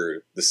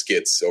over the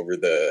skits, over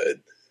the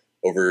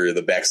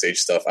backstage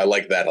stuff. I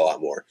like that a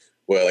lot more.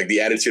 Well, like the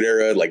Attitude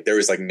Era, like there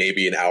was like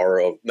maybe an hour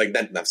of like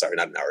not an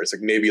hour. It's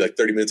like maybe like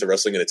 30 minutes of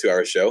wrestling in a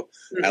 2-hour show.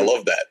 Mm-hmm. I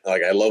love that.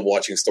 Like I love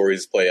watching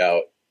stories play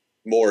out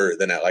more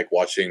than I like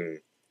watching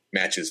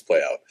matches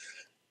play out.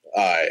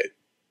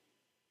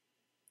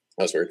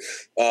 That's weird.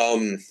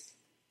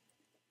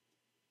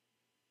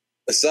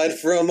 Aside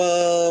from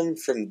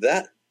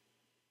that,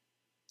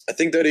 I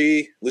think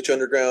WWE, Lucha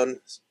Underground.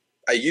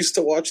 I used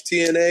to watch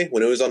TNA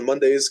when it was on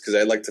Mondays because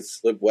I like to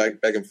flip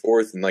back and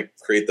forth and like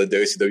create the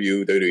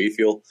WCW WWE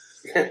feel.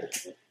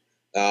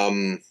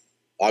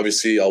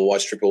 Obviously, I'll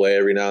watch AAA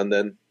every now and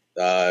then.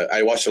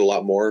 I watched it a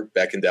lot more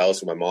back in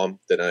Dallas with my mom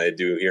than I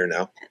do here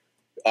now.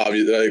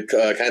 Obviously,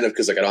 kind of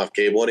because like I don't have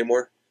cable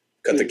anymore.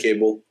 Cut the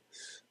cable.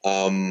 But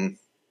on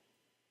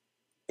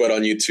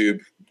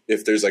YouTube,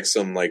 if there's like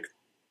some like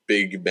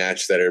big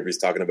match that everybody's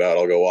talking about,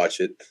 I'll go watch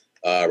it.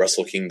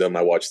 Wrestle Kingdom,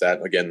 I watch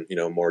that again. You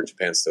know, more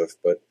Japan stuff,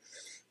 but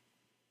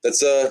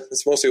that's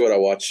mostly what I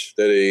watch.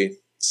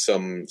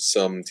 Some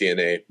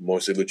TNA,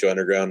 mostly Lucha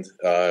Underground,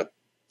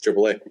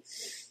 AAA.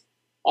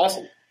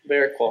 Awesome,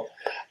 very cool.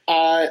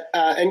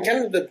 And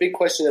kind of the big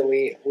question that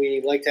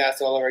we like to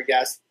ask all of our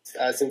guests,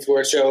 since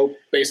we're a show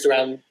based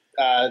around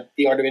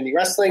the art of indie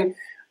wrestling,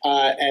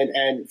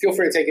 and feel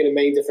free to take it in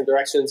many different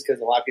directions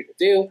because a lot of people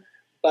do.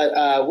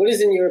 But what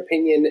is, in your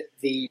opinion,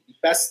 the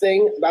best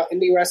thing about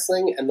indie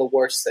wrestling and the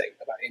worst thing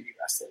about indie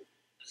wrestling?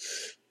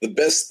 The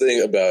best thing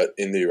about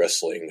indie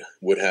wrestling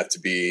would have to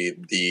be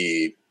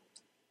the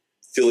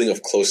feeling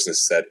of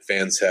closeness that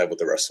fans have with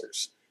the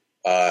wrestlers.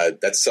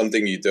 That's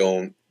something you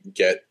don't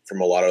get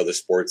from a lot of other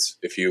sports.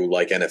 If you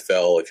like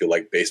NFL, if you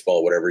like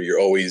baseball, whatever,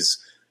 you're always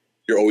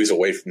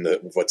away from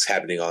what's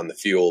happening on the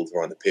field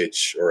or on the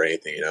pitch or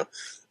anything, you know.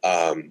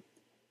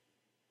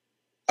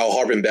 I'll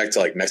harken back to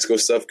like Mexico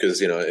stuff because,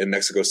 you know, in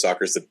Mexico,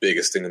 soccer is the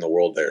biggest thing in the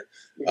world there.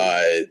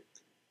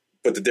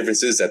 But the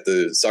difference is that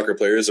the soccer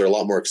players are a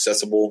lot more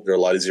accessible. They're a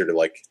lot easier to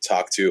like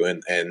talk to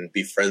and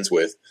be friends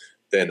with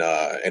than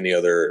any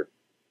other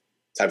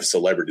type of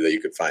celebrity that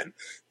you could find.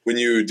 When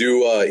you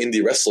do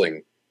indie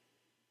wrestling,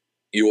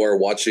 you are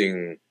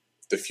watching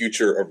the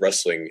future of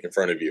wrestling in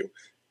front of you.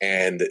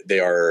 And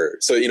they are,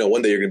 so, you know,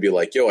 one day you're going to be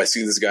like, yo, I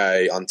see this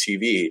guy on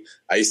TV.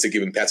 I used to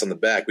give him pats on the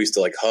back. We used to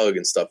like hug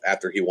and stuff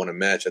after he won a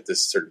match at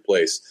this certain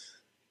place.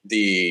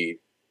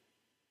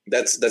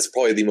 That's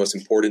probably the most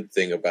important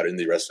thing about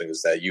indie wrestling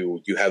is that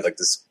you have like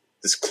this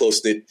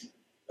close-knit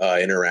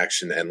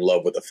interaction and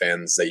love with the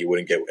fans that you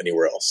wouldn't get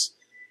anywhere else.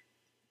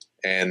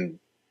 And,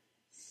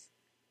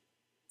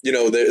 you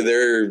know,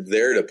 they're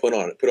there to put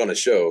on a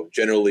show.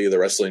 Generally, the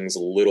wrestling's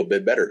a little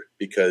bit better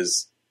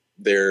because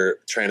they're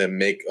trying to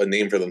make a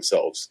name for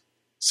themselves.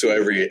 So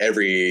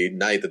every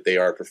night that they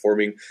are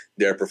performing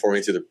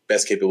to their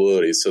best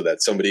capabilities so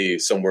that somebody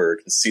somewhere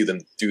can see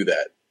them do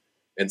that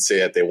and say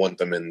that they want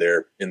them in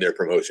their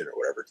promotion or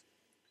whatever.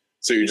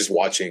 So you're just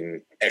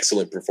watching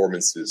excellent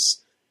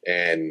performances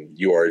and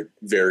you are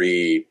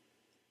very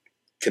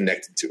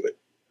connected to it.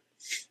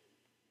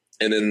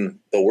 And then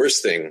the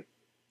worst thing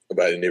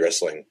about indie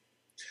wrestling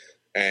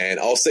And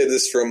I'll say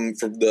this from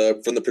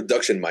the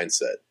production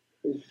mindset,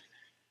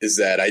 is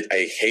that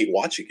I hate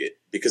watching it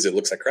because it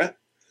looks like crap.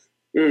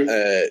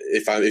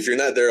 If you're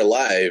not there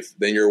live,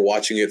 then you're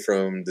watching it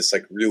from this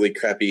like really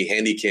crappy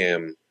handy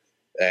cam,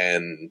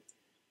 and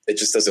it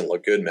just doesn't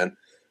look good, man.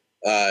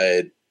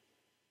 A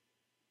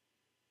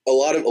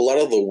lot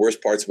of the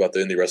worst parts about the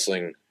indie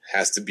wrestling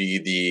has to be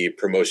the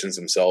promotions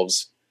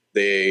themselves.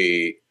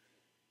 The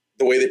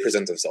way they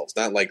present themselves,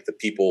 not like the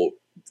people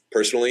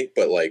personally,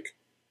 but like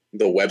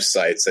the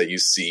websites that you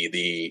see,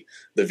 the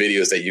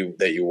videos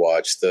that you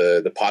watch,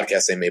 the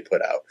podcasts they may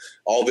put out.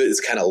 All of it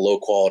is kind of low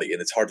quality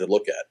and it's hard to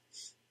look at.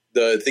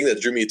 The thing that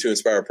drew me to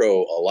Inspire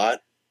Pro a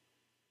lot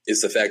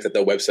is the fact that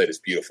the website is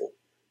beautiful.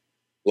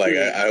 Like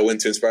I went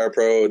to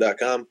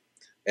inspirepro.com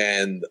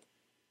and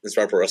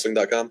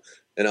inspireprowrestling.com,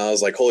 and I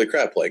was like, holy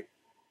crap, like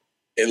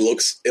it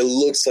looks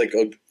like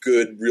a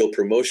good real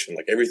promotion.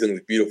 Like everything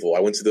was beautiful. I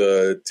went to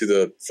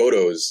the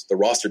photos, the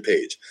roster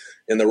page,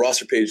 and the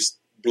roster page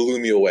blew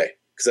me away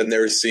because I've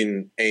never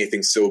seen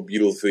anything so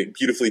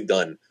beautifully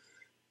done.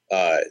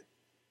 And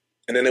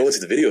then I went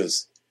to the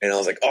videos and I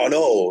was like, oh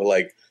no,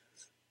 like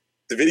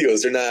the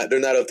videos, they're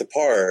not up to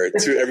par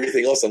to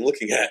everything else I'm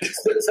looking at.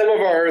 Some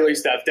of our early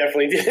stuff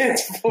definitely didn't.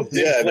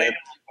 Yeah, man.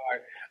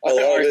 A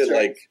lot of it,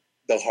 like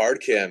the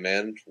hard cam,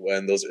 man.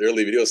 When those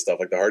early video stuff,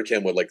 like the hard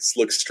cam would like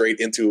look straight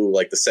into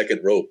like the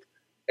second rope,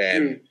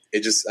 and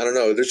it just, I don't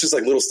know. There's just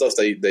like little stuff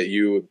that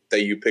you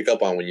pick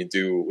up on when you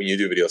do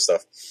video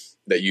stuff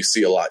that you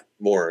see a lot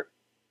more.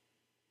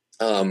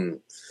 But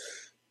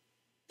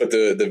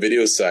the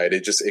video side,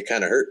 it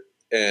kind of hurt.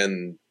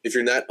 And if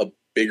you're not a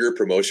bigger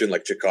promotion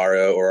like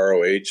Chikara or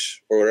ROH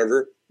or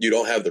whatever, you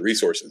don't have the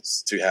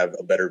resources to have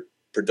a better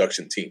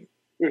production team.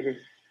 Mm-hmm.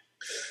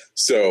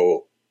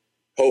 So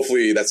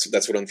hopefully that's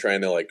what I'm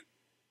trying to like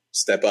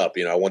step up.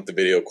 You know, I want the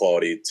video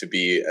quality to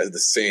be as the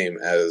same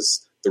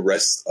as the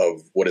rest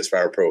of what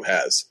Aspire Pro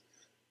has.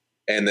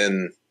 And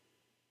then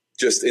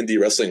just indie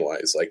wrestling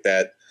wise, like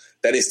that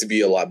needs to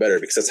be a lot better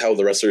because that's how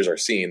the wrestlers are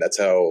seen. That's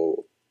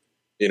how,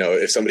 you know,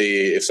 if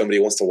somebody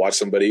wants to watch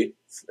somebody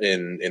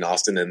in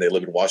Austin and they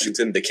live in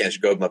Washington, they can't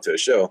go up to a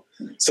show.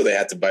 So they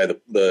have to buy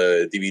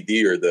the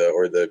DVD or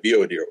the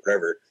VOD or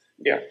whatever.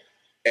 Yeah.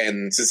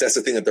 And since that's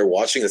the thing that they're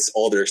watching, it's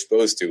all they're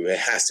exposed to. It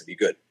has to be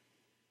good.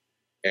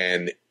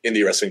 And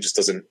indie wrestling just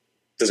doesn't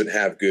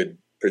have good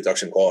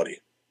production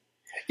quality.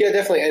 Yeah,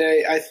 definitely.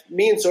 And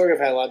me and Sorg have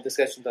had a lot of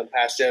discussions on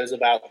past shows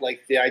about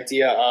like the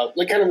idea of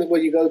like kind of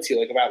what you go to,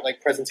 like about like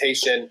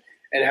presentation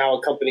and how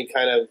a company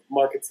kind of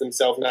markets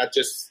themselves, not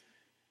just.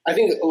 I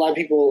think a lot of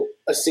people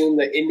assume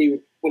that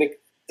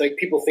like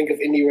people think of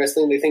indie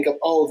wrestling, they think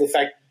of the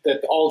fact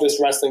that all this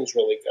wrestling is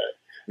really good.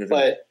 Mm-hmm.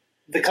 But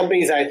the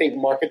companies that I think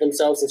market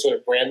themselves and sort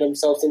of brand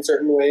themselves in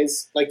certain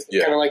ways, like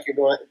kind of like you're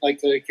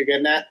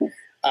getting at,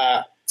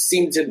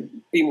 seem to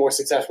be more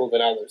successful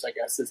than others. I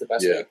guess is the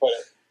best way to put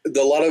it.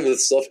 A lot of the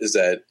stuff is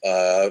that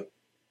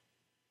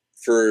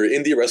for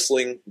indie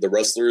wrestling, the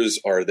wrestlers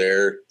are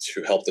there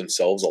to help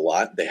themselves a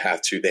lot. They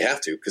have to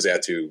because they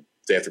have to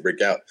break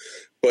out.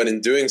 But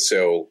in doing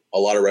so, a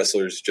lot of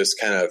wrestlers just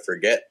kind of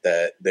forget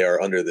that they are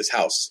under this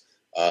house.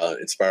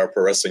 Inspire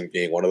Pro Wrestling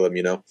being one of them,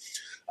 you know.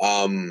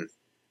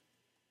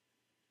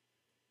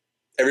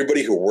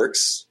 Everybody who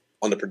works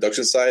on the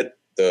production side,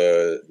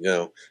 Max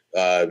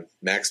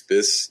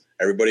Biss,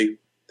 everybody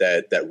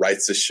that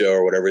writes the show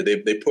or whatever,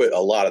 they put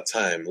a lot of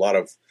time, a lot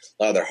of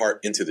their heart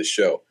into the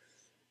show.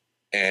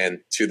 And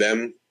to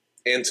them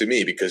and to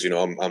me, because, you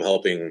know, I'm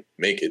helping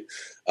make it,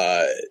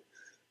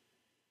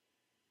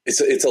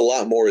 It's a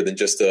lot more than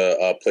just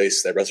a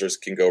place that wrestlers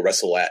can go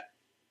wrestle at.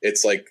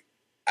 It's like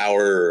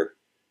our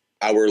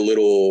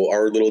little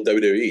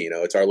WWE, you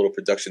know, it's our little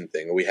production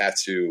thing. We have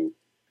to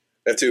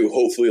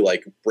hopefully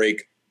like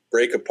break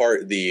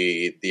apart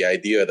the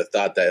idea, the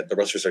thought that the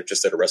wrestlers are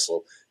just there to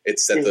wrestle.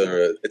 It's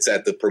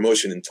that the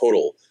promotion in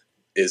total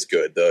is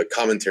good. The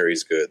commentary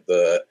is good.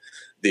 The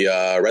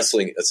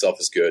wrestling itself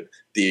is good.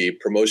 The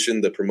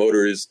promotion, the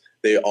promoters,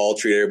 they all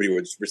treat everybody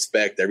with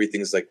respect.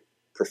 Everything's like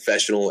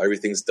professional,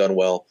 everything's done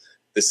well.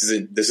 This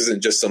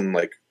isn't just some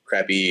like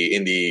crappy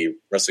indie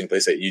wrestling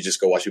place that you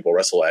just go watch people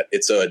wrestle at.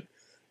 It's a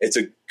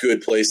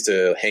good place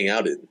to hang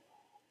out in.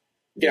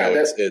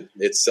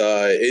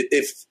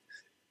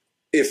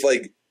 If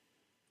like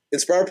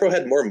Inspire Pro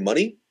had more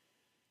money,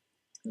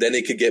 then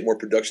it could get more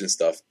production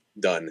stuff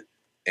done,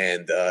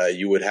 and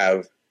you would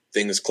have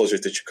things closer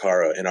to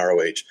Chikara and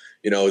ROH.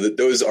 You know,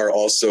 those are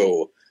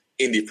also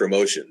indie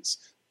promotions,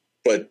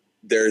 but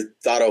they're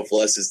thought of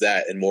less as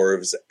that and more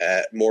of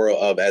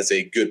as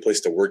a good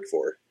place to work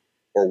for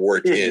or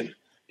work in.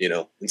 You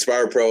know,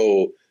 Inspire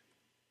Pro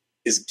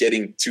is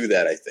getting to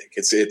that. I think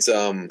it's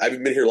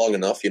I've been here long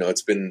enough. You know,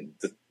 it's been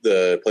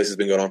the place has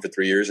been going on for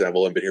 3 years, and I've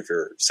only been here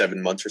for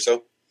 7 months or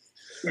so.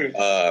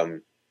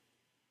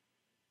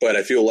 But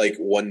I feel like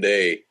one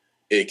day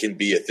it can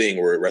be a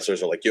thing where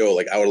wrestlers are like, "Yo,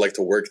 like I would like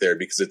to work there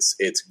because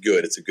it's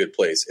good. It's a good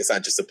place. It's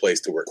not just a place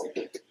to work."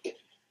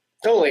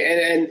 Totally,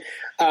 and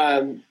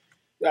I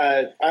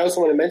also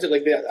want to mention,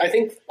 like, I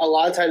think a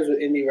lot of times with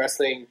indie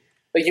wrestling,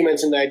 like you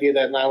mentioned, the idea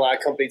that not a lot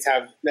of companies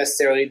have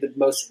necessarily the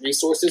most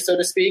resources, so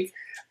to speak.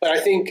 But I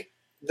think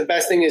the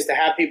best thing is to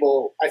have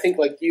people, I think,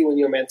 like you and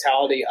your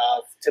mentality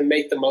of to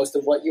make the most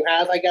of what you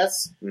have, I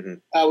guess.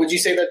 Mm-hmm. Would you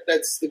say that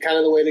that's the kind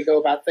of the way to go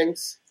about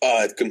things?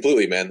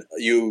 Completely, man.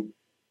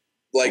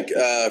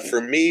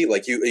 For me,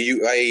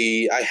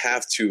 I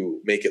have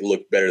to make it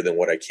look better than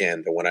what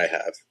I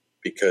have,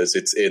 because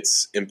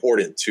it's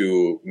important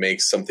to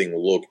make something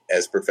look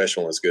as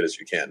professional, as good as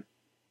you can.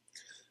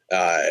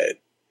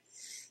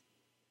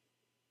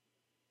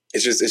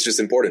 It's just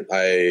important.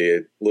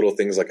 Little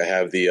things like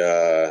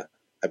I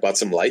bought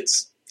some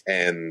lights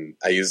and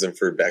I use them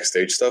for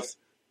backstage stuff.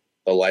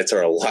 The lights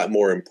are a lot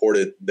more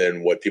important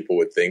than what people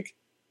would think.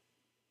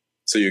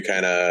 So you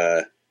kind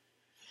of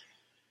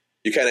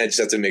just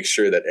have to make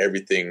sure that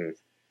everything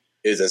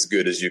is as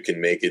good as you can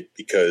make it,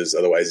 because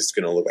otherwise it's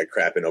going to look like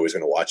crap and nobody's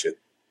going to watch it.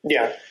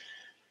 Yeah.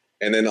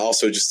 And then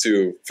also just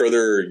to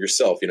further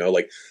yourself,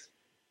 like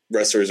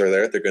wrestlers are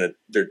there.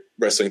 They're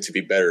wrestling to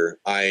be better.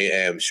 I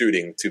am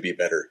shooting to be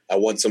better. I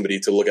want somebody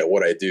to look at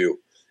what I do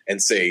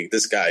and say,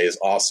 this guy is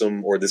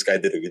awesome, or this guy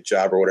did a good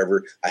job, or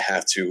whatever. I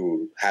have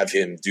to have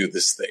him do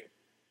this thing.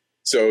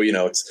 So,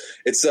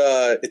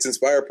 it's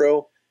Inspire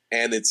Pro,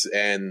 and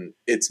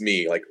it's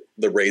me, like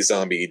the Ray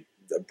Zombie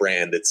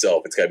brand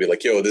itself. It's got to be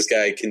like, yo, this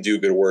guy can do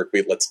good work.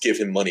 Wait, let's give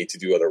him money to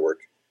do other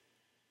work.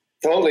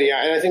 Totally,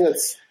 yeah. And I think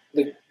that's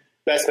the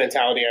best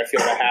mentality I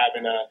feel to have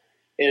in an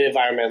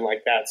environment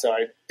like that. So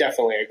I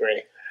definitely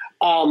agree.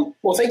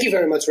 Well, thank you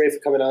very much, Ray, for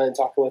coming on and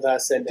talking with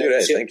us. And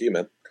thank you,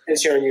 man. And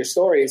sharing your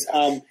stories.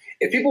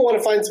 If people want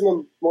to find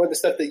some more of the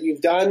stuff that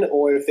you've done,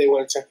 or if they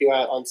want to check you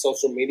out on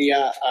social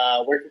media,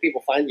 where can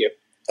people find you?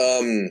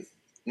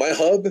 My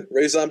hub,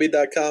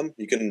 RayZombie.com.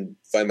 You can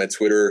find my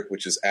Twitter,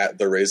 which is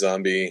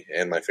 @TheRayZombie,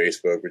 and my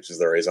Facebook, which is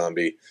The Ray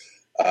Zombie.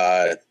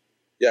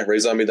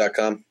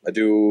 RayZombie.com. I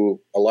do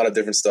a lot of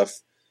different stuff.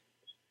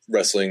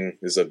 Wrestling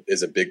is a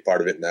big part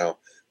of it now,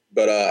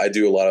 but I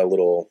do a lot of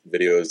little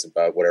videos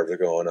about whatever's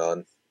going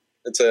on.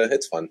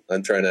 It's fun.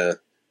 I'm trying to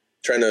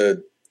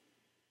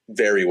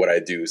vary what I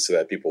do so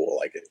that people will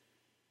like it.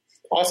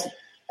 Awesome.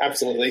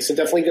 Absolutely. So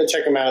definitely go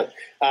check them out,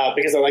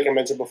 because like I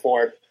mentioned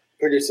before,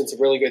 producing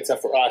some really good stuff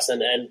for us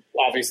and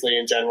obviously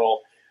in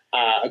general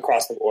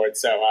across the board.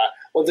 So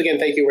once again,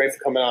 thank you, Ray, for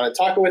coming on and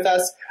talking with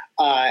us.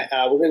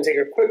 We're going to take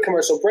a quick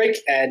commercial break,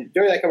 and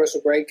during that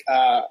commercial break,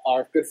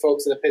 our good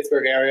folks in the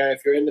Pittsburgh area,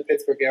 if you're in the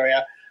Pittsburgh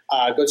area,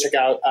 go check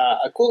out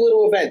a cool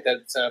little event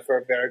that's for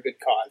a very good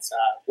cause.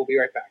 We'll be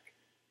right back.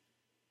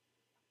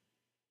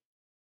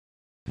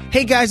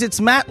 Hey guys, it's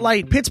Matt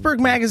Light, Pittsburgh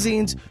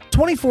Magazine's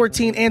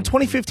 2014 and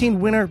 2015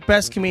 winner,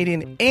 Best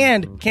Comedian,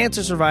 and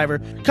Cancer Survivor.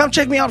 Come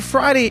check me out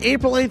Friday,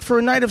 April 8th for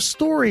a night of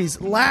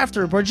stories,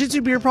 laughter,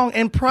 Barjitsu beer pong,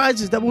 and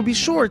prizes that will be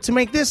sure to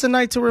make this a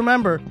night to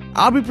remember.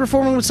 I'll be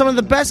performing with some of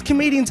the best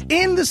comedians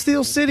in the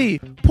Steel City.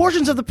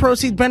 Portions of the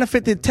proceeds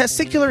benefit the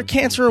Testicular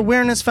Cancer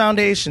Awareness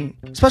Foundation.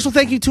 Special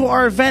thank you to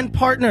our event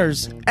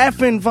partners,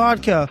 Effin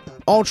Vodka,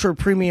 Ultra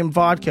Premium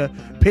Vodka,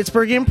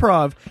 Pittsburgh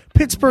Improv,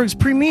 Pittsburgh's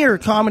premier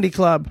comedy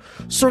club,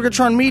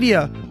 Sorgatron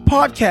Media,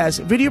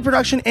 podcast, video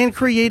production, and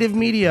creative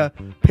media,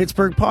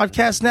 Pittsburgh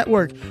Podcast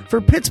Network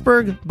for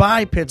Pittsburgh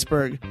by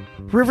Pittsburgh,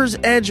 River's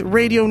Edge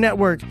Radio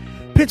Network,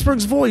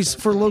 Pittsburgh's voice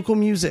for local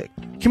music.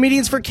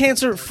 Comedians for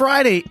Cancer,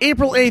 Friday,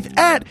 April 8th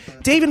at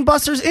Dave &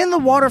 Buster's in the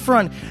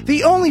Waterfront,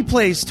 the only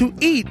place to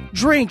eat,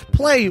 drink,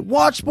 play,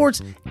 watch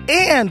sports,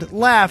 and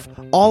laugh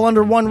all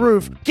under one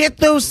roof. Get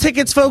those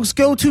tickets, folks.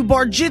 Go to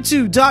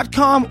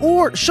barjitsu.com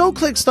or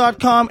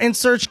showclicks.com and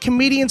search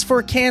Comedians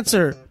for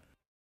Cancer.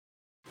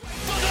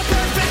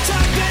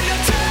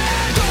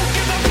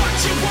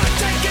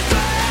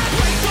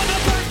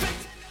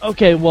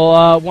 Okay,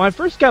 well, when I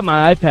first got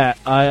my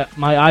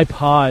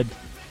iPod,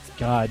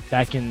 God,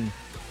 back in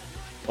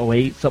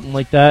 2008, something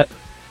like that,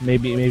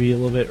 maybe a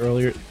little bit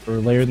earlier or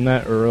later than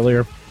that, or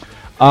earlier.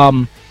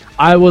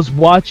 I was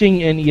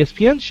watching an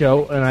ESPN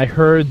show, and I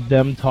heard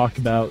them talk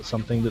about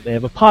something that they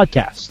have a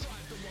podcast.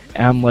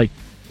 And I'm like,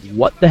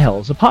 what the hell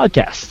is a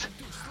podcast?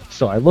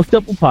 So I looked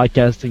up what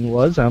podcasting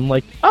was, and I'm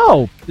like,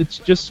 oh, it's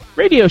just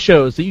radio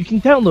shows that you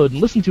can download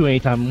and listen to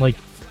anytime. I'm like,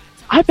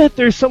 I bet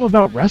there's some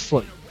about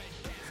wrestling.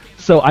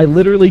 So I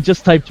literally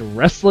just typed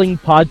wrestling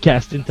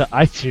podcast into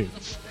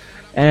iTunes.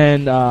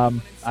 And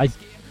I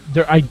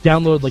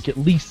downloaded like at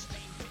least,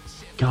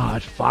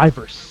 5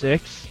 or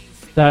 6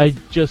 that I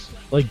just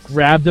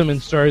grabbed them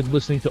and started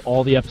listening to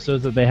all the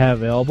episodes that they have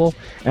available.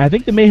 And I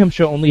think the Mayhem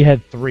show only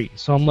had 3.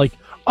 So I'm like,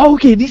 oh,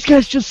 okay, these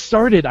guys just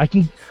started. I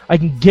can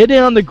get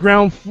in on the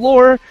ground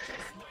floor.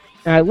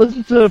 And I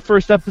listened to the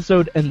first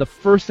episode, and the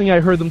first thing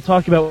I heard them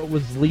talk about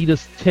was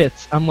Lita's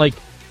tits. I'm like,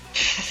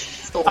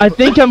 I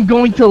think I'm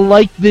going to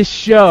like this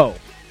show.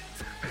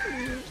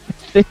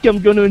 I think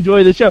I'm going to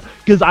enjoy the show,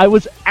 because I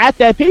was at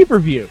that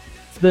pay-per-view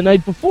the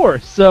night before.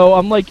 So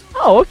I'm like,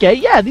 oh, okay,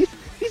 yeah, these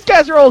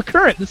guys are all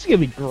current. This is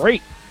going to be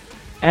great.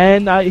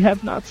 And I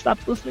have not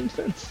stopped listening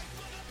since.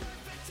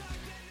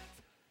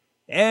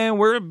 And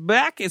we're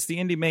back. It's the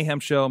Indy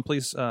Mayhem Show, and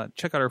please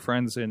check out our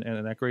friends in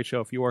that great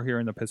show if you are here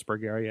in the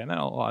Pittsburgh area. And I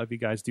know a lot of you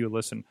guys do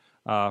listen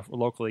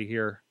locally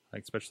here,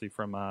 especially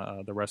from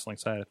the wrestling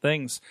side of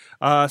things.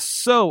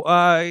 So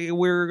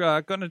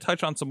we're going to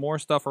touch on some more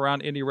stuff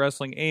around indie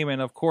wrestling.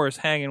 Eamon, of course,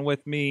 hanging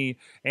with me.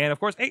 And, of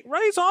course, hey,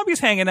 Ray Zombie's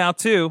hanging out,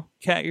 too.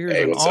 Cat ears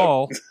and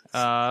all.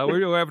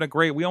 We're having a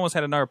great – we almost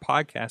had another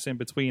podcast in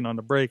between on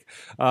the break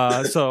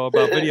so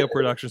about video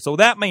production. So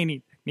that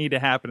may need to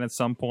happen at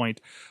some point.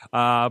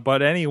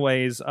 But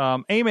anyways,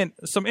 Eamon,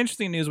 some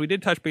interesting news. We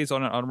did touch base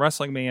on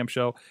Wrestling Mayhem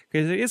Show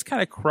because it is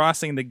kind of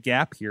crossing the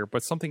gap here,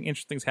 but something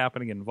interesting is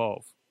happening in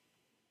Evolve.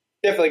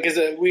 Definitely, because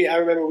I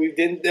remember we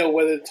didn't know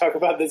whether to talk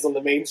about this on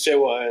the main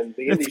show or on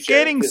the indie show. It's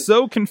getting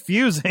so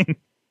confusing.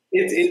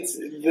 It's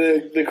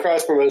the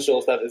cross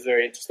promotional stuff is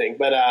very interesting,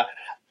 but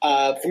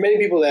for many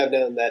people that have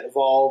known that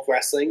Evolve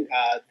Wrestling,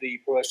 the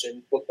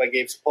promotion booked by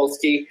Gabe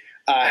Sapolsky,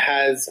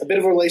 has a bit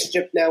of a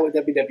relationship now with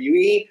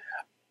WWE.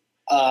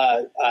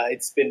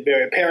 It's been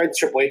very apparent.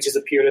 Triple H has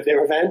appeared at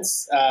their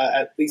events,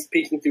 at least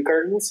peeking through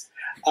curtains.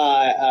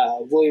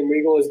 William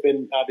Regal has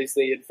been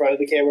obviously in front of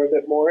the camera a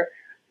bit more.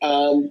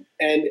 And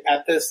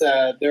at this,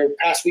 their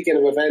past weekend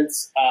of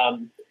events,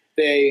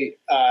 they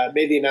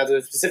made the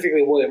announcement,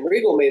 specifically William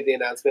Regal made the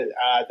announcement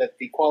that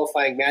the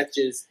qualifying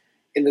matches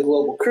in the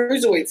Global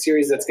Cruiserweight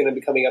Series that's going to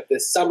be coming up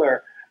this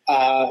summer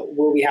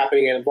will be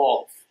happening in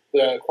Evolve.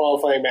 The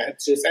qualifying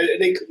matches,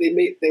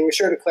 they were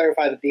sure to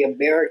clarify that the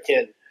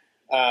American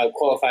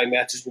qualifying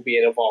matches will be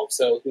in Evolve,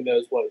 so who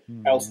knows what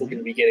else we're going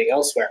to be getting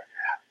elsewhere.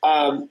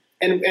 And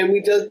we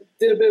did a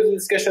bit of a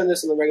discussion on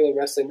this on the regular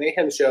Wrestling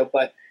Mayhem show,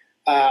 but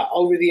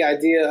over the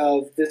idea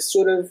of this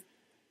sort of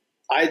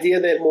idea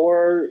that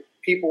more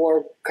people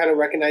are kind of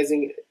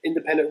recognizing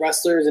independent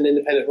wrestlers and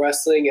independent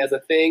wrestling as a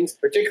thing,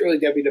 particularly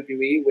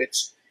WWE,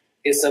 which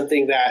is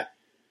something that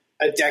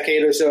a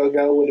decade or so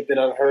ago would have been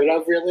unheard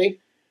of, really.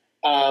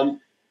 I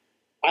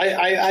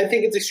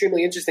think it's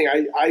extremely interesting.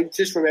 I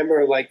just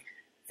remember,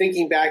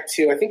 thinking back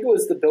to, I think it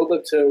was the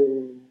build-up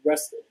to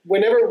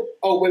whenever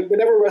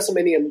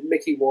WrestleMania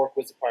Mickey Rourke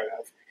was a part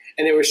of.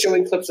 And they were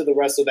showing clips of the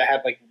wrestler that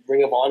had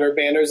Ring of Honor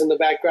banners in the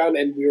background,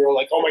 and we were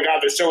like, "Oh my God,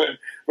 they're showing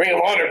Ring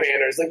of Honor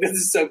banners! This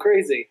is so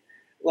crazy!"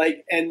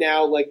 And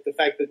now the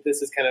fact that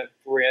this is kind of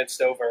branched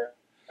over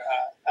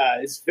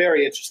is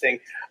very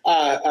interesting. Ray,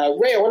 I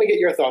want to get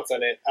your thoughts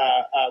on it.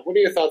 What are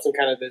your thoughts on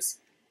kind of this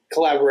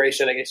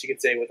collaboration, I guess you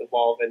could say, with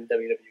Evolve and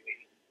WWE?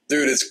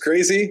 Dude, it's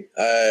crazy.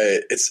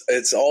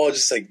 It's all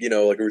just like we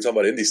were talking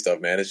about indie stuff,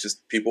 man. It's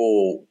just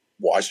people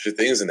watch your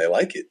things and they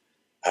like it.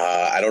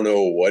 I don't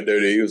know what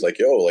WWE was like,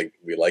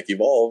 we like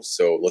Evolve,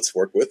 so let's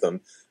work with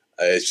them.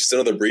 It's just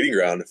another breeding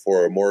ground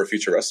for more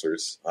future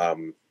wrestlers. I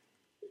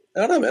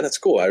don't know, man. It's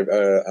cool.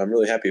 I'm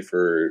really happy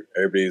for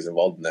everybody who's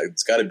involved in that.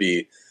 It's got to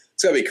be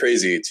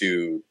crazy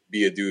to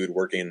be a dude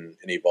working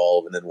in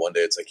Evolve, and then one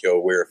day it's like,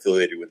 we're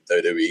affiliated with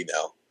WWE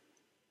now.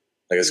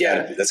 That's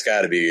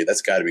got to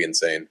be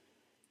insane.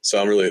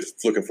 So I'm really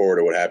looking forward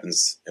to what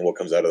happens and what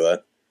comes out of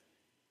that.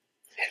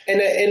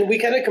 And we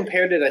kind of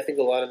compared it, I think,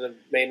 a lot of the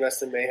main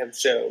Wrestling Mayhem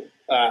show,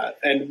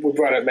 and we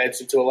brought up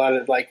mention to a lot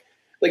of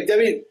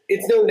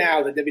it's known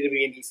now that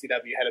WWE and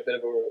ECW had a bit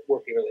of a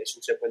working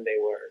relationship when they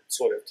were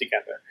sort of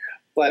together.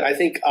 But I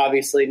think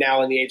obviously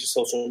now in the age of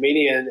social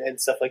media and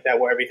stuff like that,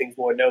 where everything's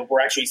more known,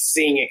 we're actually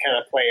seeing it kind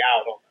of play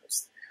out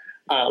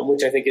almost,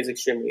 which I think is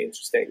extremely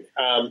interesting.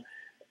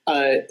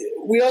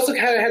 We also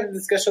kind of had a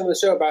discussion on the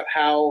show about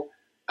how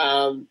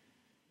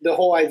the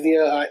whole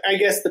idea, I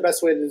guess the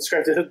best way to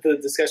describe the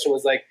discussion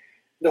was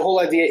the whole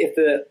idea if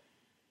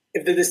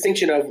the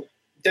distinction of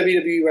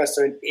WWE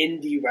wrestler and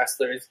indie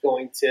wrestler is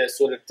going to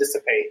sort of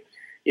dissipate,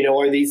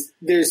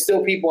 there's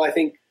still people I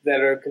think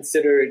that are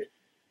considered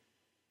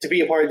to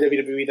be a part of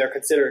WWE. They're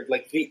considered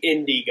the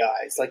indie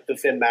guys, like the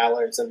Finn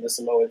Balor's and the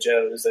Samoa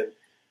Joes and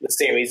the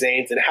Sami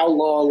Zayns, and how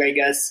long, I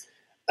guess,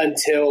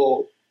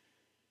 until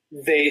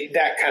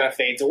that kind of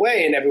fades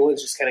away and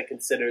everyone's just kind of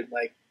considered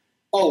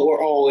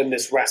we're all in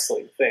this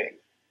wrestling thing.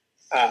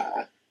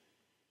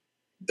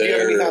 Do you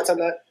have any thoughts on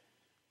that?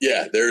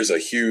 Yeah, there's a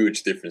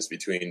huge difference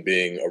between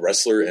being a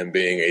wrestler and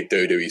being a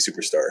WWE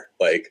superstar.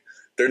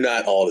 They're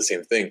not all the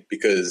same thing,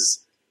 because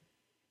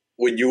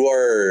when you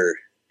are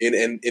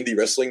in indie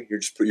wrestling,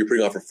 you're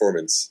putting on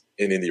performance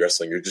in indie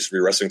wrestling.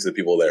 You're wrestling to the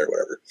people there,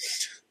 whatever.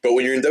 But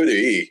when you're in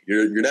WWE,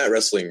 you're not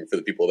wrestling for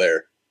the people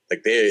there.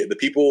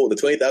 The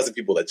 20,000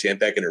 people that jam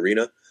pack an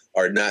arena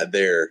are not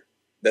there.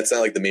 That's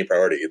not the main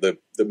priority. The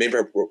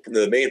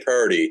main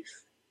priority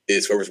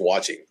is whoever's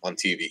watching on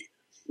TV.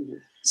 Mm-hmm.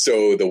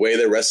 So the way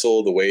they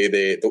wrestle,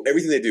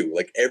 everything they do,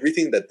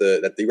 everything that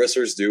the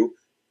wrestlers do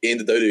in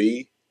the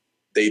WWE,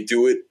 they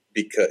do it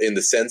because in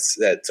the sense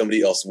that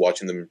somebody else is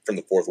watching them from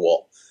the fourth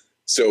wall.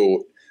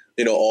 So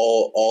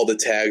all the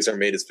tags are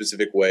made a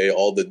specific way,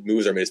 all the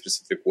moves are made a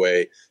specific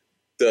way.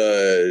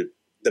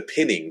 The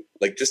pinning,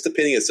 just the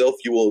pinning itself,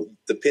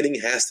 the pinning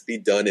has to be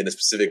done in a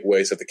specific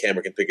way so that the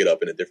camera can pick it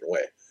up in a different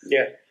way.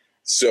 Yeah.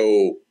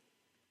 So,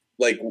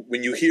 like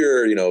when you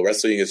hear,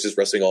 wrestling is just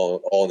wrestling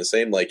all in the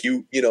same, like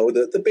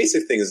the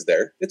basic thing is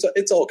there.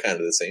 It's all kind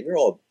of the same. You're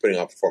all putting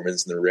on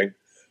performance in the ring.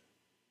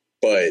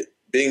 But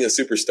being a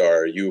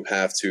superstar,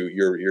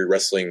 you're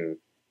wrestling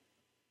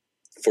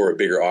for a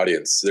bigger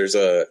audience. There's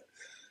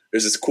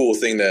this cool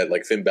thing that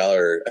like Finn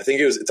Balor, I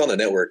think it's on the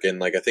network, and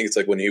like I think it's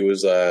like when he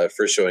was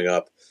first showing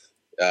up,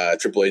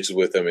 Triple H was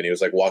with him, and he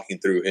was like walking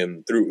through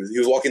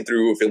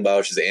Finn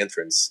Balor's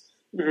entrance,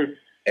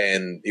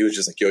 and he was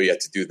just like, "Yo, you have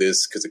to do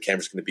this because the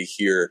camera's going to be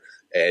here,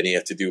 and you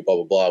have to do blah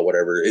blah blah,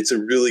 whatever." It's a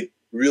really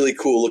really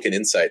cool looking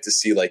insight to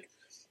see like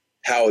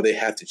how they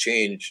have to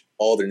change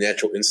all their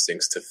natural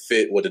instincts to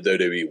fit what the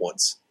WWE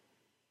wants.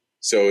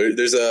 So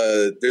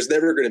there's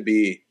never going to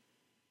be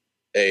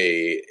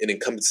an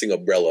encompassing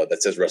umbrella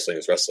that says wrestling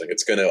is wrestling.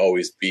 It's going to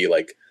always be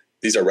like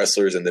these are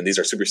wrestlers and then these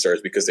are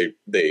superstars because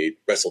they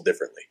wrestle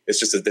differently. It's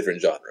just a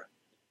different genre.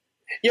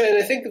 Yeah,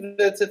 and I think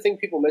that's the thing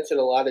people mention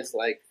a lot is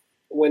like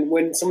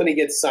when somebody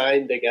gets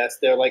signed, I guess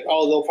they're like,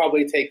 oh, they'll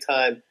probably take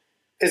time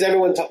because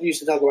everyone used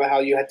to talk about how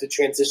you had to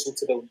transition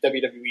to the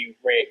WWE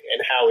ring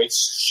and how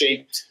it's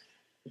shaped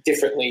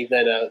differently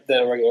than a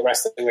regular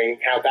wrestling ring,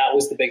 how that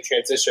was the big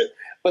transition.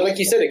 But like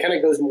you said, it kind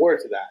of goes more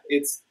to that.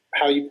 It's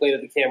how you play to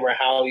the camera,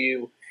 how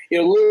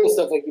little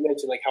stuff like you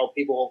mentioned, like how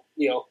people,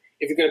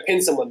 if you're going to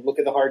pin someone, look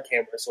at the hard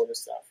camera sort of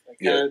stuff, like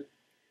kind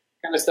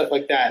of stuff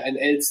like that. And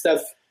it's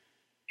stuff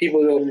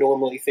people don't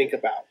normally think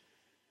about.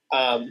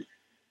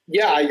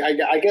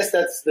 I guess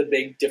that's the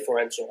big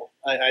differential,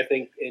 I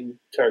think, in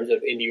terms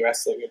of indie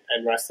wrestling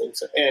and wrestling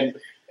and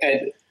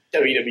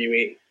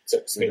WWE, so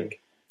to speak. Mm-hmm.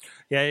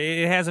 Yeah,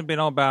 it hasn't been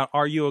all about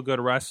are you a good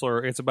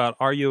wrestler. It's about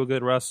are you a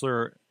good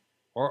wrestler,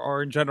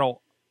 or in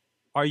general,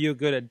 are you a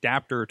good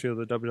adapter to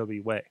the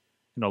WWE way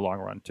in the long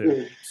run too?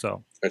 Mm-hmm.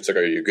 So it's like,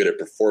 are you good at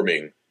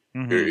performing?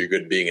 Mm-hmm. Are you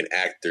good at being an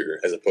actor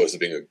as opposed to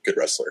being a good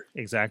wrestler?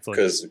 Exactly.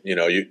 Because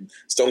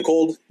Stone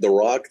Cold, The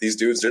Rock, these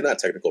dudes, they're not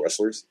technical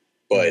wrestlers,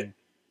 but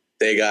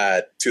they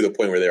got to the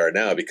point where they are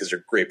now because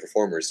they're great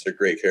performers. They're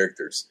great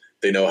characters.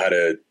 They know how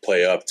to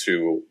play up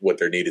to what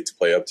they're needed to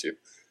play up to.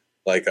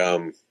 Like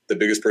the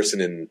biggest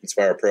person in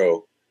Inspire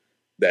Pro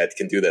that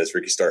can do that is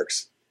Ricky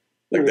Starks.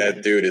 Like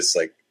that dude is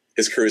like,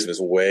 his charisma is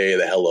way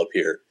the hell up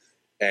here.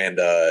 And,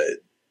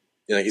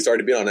 he's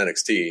already been on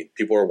NXT.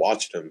 People are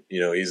watching him.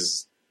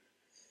 He's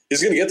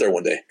going to get there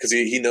one day because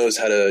he knows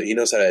how to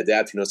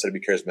adapt. He knows how to be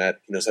charismatic.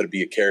 He knows how to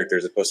be a character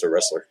as opposed to a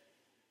wrestler.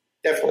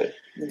 Definitely.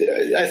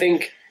 I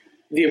think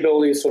the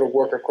ability to sort of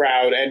work a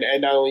crowd and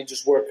not only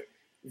just work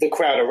the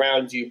crowd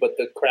around you, but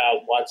the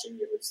crowd watching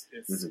you is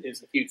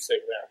a huge thing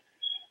there.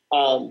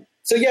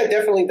 So yeah,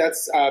 definitely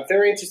that's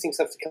very interesting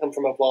stuff to come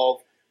from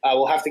Evolve.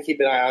 We'll have to keep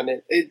an eye on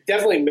it. It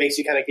definitely makes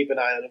you kind of keep an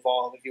eye on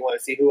Evolve if you want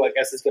to see who I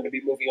guess is going to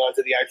be moving on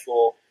to the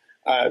actual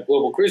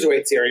Global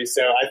Cruiserweight Series.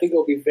 So I think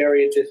it'll be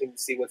very interesting to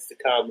see what's to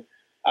come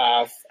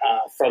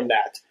from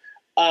that.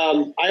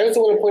 I also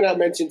want to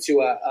mention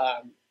to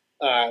a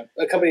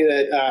company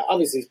that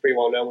obviously is pretty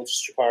well known, which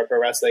is Chikara Pro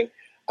Wrestling.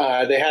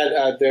 They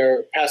had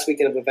their past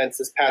weekend of events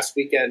this past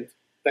weekend.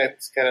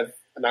 That's kind of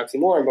an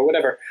oxymoron, but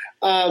whatever.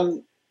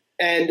 And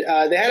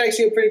they had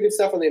actually a pretty good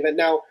stuff on the event.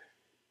 Now,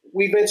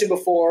 we've mentioned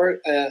before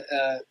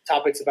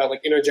topics about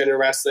like intergender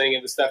wrestling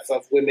and the stuff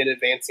of women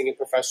advancing in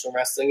professional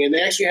wrestling, and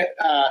they actually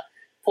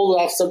pulled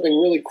off something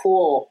really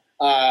cool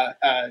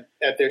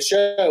at their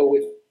show,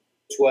 which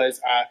was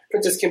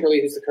Princess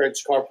Kimberly, who's the current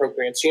Chikara Pro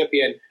Grand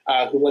Champion,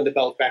 who won the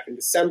belt back in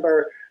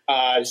December.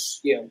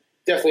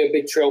 Definitely a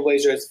big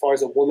trailblazer as far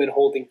as a woman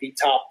holding the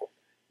top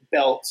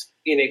belt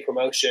in a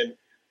promotion.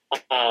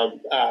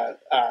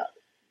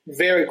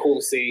 Very cool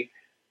to see.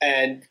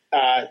 And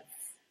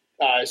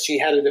she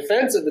had a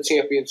defense of the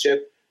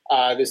championship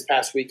this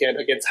past weekend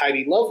against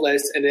Heidi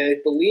Lovelace, and I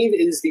believe it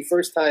is the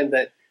first time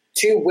that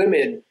two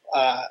women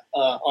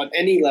on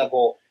any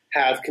level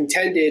have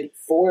contended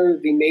for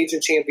the major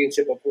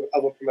championship of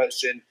a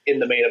promotion in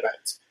the main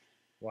event.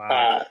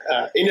 Wow!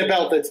 In a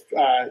belt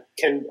that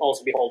can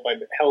also be held by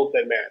men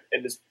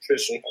and is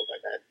traditionally held by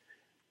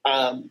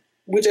men,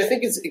 which I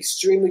think is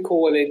extremely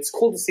cool, and it's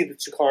cool to see the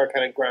Chikara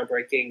kind of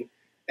groundbreaking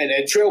and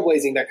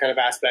trailblazing that kind of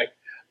aspect.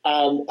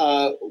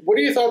 What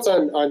are your thoughts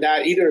on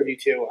that, either of you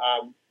two?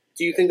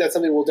 Do you think that's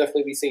something we'll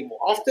definitely be seeing more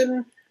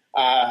often?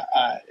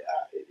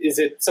 Is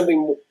it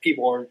something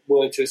people are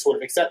willing to sort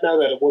of accept now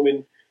that a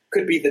woman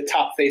could be the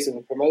top face of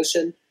a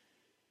promotion?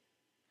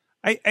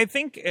 I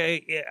think,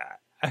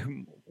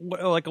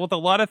 like with a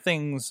lot of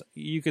things,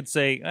 you could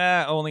say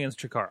only in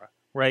Chikara,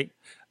 right?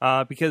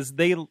 Because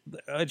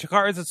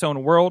Chikara is its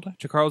own world.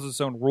 Chikara has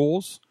its own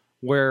rules,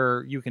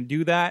 where you can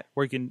do that,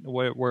 where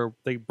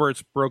they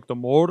broke the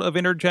mold of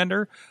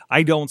intergender.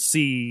 I don't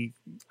see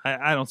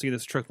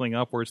this trickling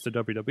upwards to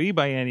WWE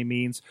by any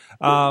means.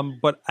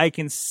 But I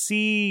can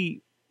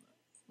see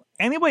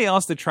anybody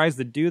else that tries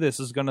to do this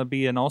is going to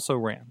be an also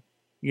ran,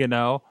 and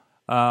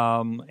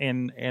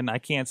I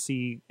can't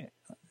see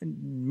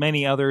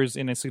many others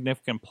in a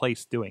significant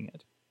place doing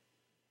it.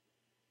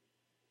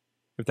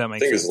 If that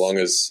makes sense. I think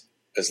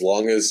as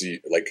long as you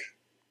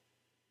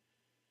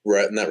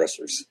not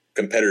wrestlers,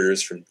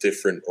 competitors from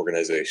different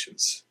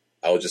organizations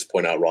I'll just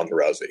point out Ronda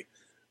Rousey.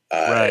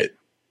 Right.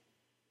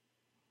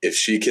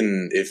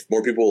 If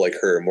more people like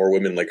her, more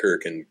women like her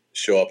can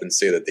show up and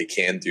say that they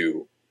can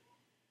do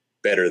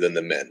better than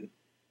the men,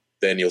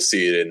 then you'll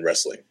see it in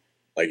wrestling.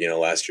 Like,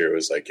 last year it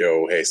was like,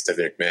 yo, hey,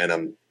 Stephanie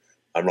McMahon,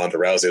 I'm Ronda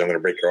Rousey, I'm going to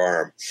break your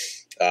arm.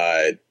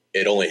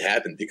 It only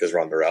happened because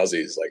Ronda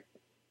Rousey is like,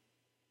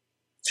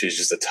 she's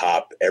just a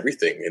top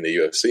everything in the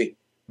UFC.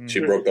 Mm-hmm. She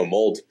broke the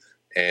mold,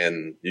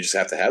 and you just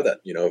have to have that.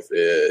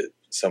 If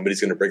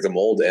somebody's going to break the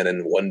mold, and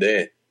in one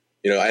day,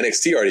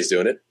 NXT already's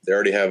doing it. They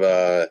already have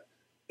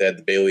they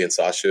had Bayley and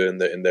Sasha in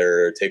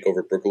their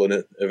Takeover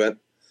Brooklyn event.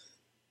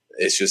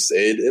 It's just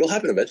it'll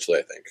happen eventually,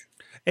 I think.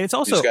 And it's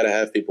also you just got to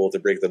have people to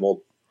break the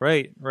mold.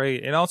 Right.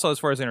 And also, as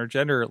far as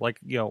intergender, like,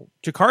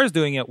 Jakara's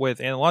doing it with,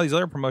 and a lot of these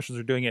other promotions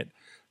are doing it.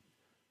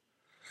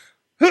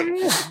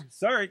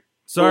 Sorry.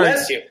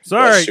 Bless you.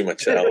 Sorry. Bless you, my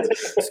child.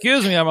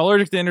 Excuse me. I'm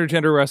allergic to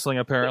intergender wrestling,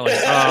 apparently.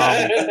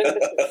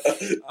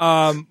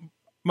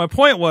 My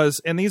point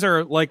was, and these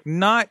are like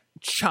not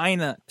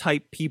China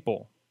type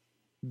people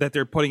that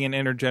they're putting in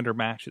intergender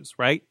matches,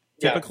 right?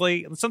 Yeah.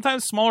 Typically,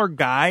 sometimes smaller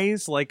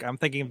guys, like I'm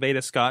thinking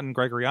Veda Scott and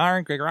Gregory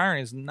Iron. Gregory Iron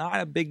is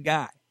not a big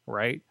guy,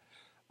 right?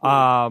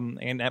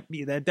 And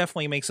that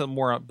definitely makes it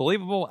more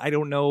believable. I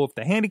don't know if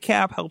the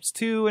handicap helps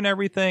too and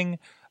everything.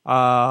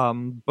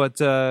 But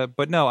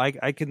no,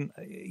 I can,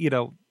 it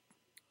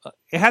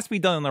has to be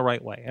done in the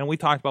right way. And we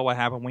talked about what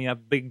happened when you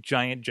have big,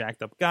 giant,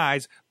 jacked up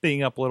guys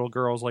beating up little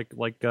girls like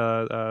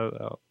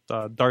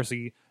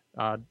Darcy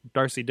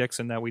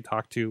Dixon that we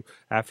talked to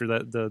after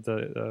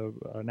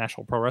the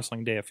National Pro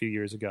Wrestling Day a few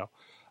years ago.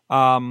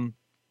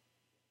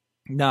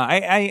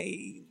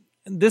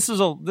 This is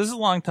a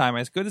long time.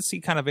 It's good to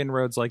see kind of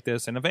inroads like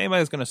this. And if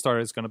anybody's going to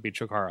start, it's going to be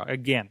Chikara.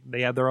 Again,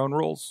 they have their own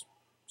rules.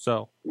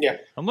 So yeah,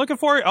 I'm looking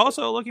forward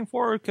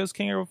because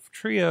King of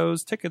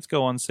Trios tickets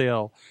go on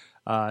sale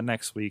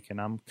next week, and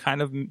I'm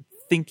kind of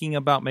thinking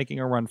about making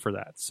a run for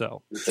that.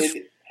 So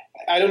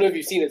I don't know if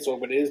you've seen it,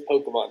 but it is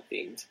Pokemon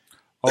themed.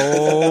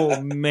 Oh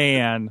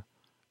man,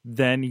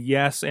 then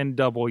yes and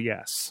double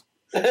yes.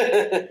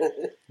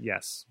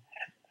 Yes,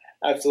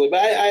 absolutely.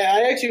 But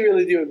I actually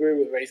really do agree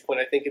with Ray's point.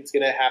 I think it's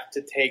going to have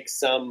to take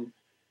some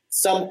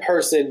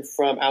person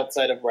from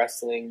outside of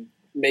wrestling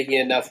making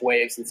enough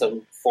waves in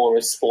some form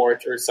of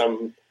sport or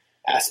some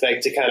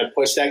aspect to kind of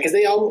push that, because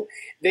they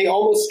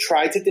almost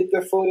tried to dip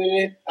their foot in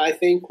it, I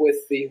think, with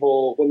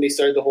when they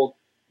started the whole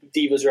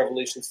Divas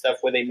Revolution stuff,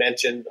 where they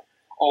mentioned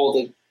all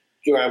the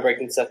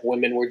groundbreaking stuff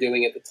women were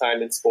doing at the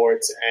time in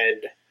sports,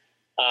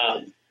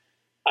 and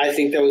I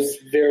think that was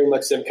very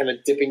much them kind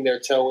of dipping their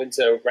toe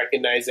into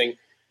recognizing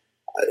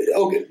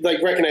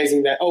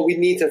that we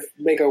need to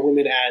make our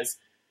women as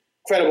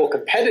credible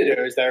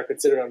competitors that are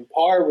considered on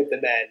par with the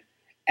men.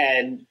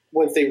 And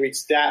once they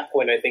reach that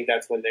point, I think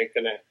that's when they're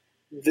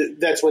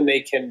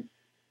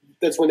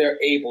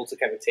able to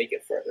kind of take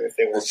it further if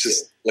they want to. It's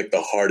just like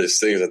the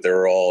hardest thing is that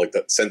they're all like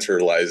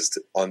centralized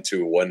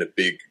onto one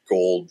big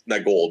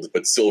not gold,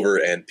 but silver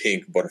and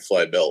pink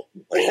butterfly belt.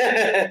 Like,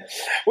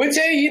 which,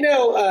 I mean,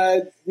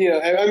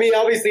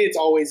 obviously it's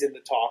always in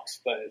the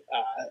talks, but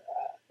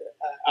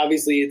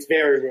obviously it's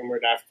very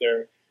rumored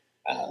after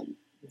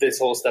this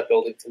whole stuff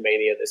building to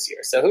Mania this year.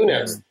 So who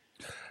knows?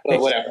 But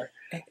whatever.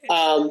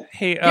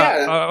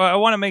 I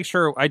want to make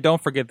sure I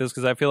don't forget this,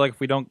 because I feel like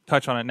if we don't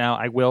touch on it now,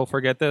 I will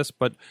forget this.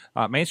 But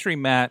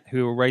Mainstream Matt,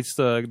 who writes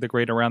the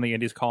great Around the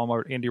Indies column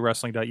at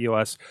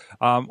IndieWrestling.us,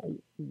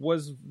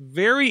 was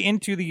very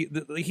into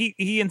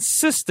he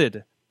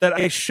insisted that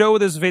I show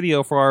this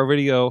video for our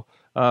video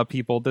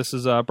people. This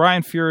is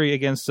Brian Fury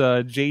against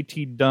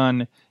JT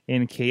Dunn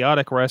in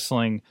Chaotic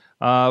Wrestling,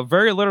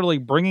 very literally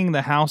bringing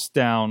the house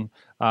down.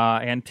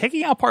 And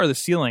taking out part of the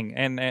ceiling,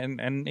 and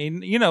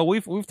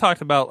we've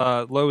talked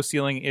about low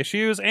ceiling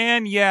issues,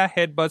 and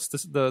headbutts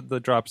the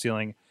drop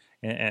ceiling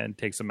and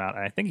takes them out.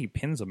 And I think he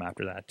pins them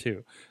after that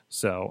too.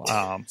 So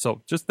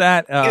just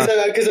that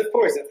because of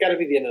course it's got to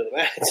be the end of the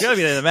match. It's got to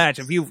be the end of the match.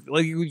 If you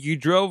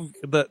drove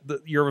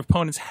your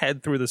opponent's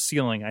head through the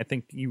ceiling, I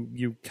think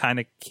you kind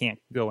of can't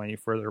go any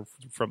further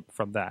from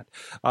that.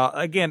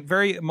 Again,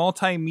 very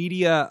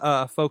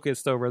multimedia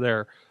focused over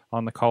there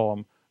on the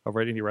column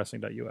over at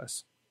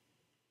IndieWrestling.us.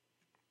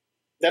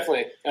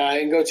 Definitely.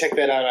 And go check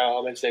that out.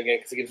 I'll mention it again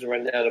because it gives a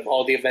rundown of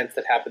all the events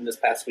that happened this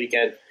past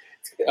weekend.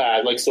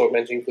 Like Stuart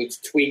mentioned, includes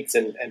tweets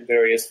and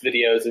various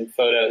videos and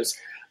photos.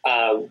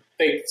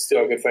 Thanks to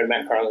our good friend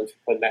Matt Carlin for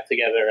putting that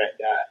together and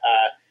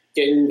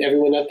getting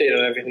everyone updated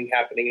on everything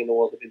happening in the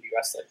world of indie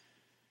wrestling.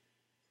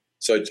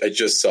 So I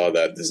just saw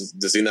that.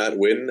 Does he not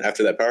win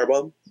after that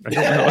powerbomb? I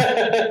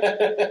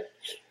don't know.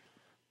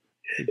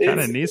 He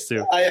kind of needs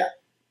to.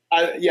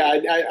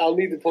 I'll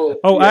need to pull it.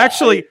 Oh,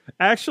 actually,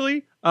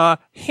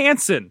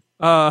 Hansen,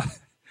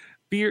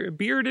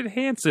 Bearded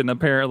Hansen,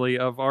 apparently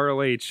of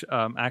ROH,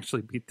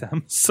 actually beat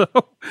them. So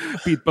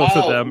beat both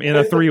of them in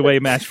a 3-way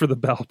match for the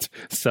belt.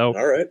 So,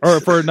 all right. Or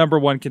for a number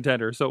one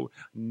contender. So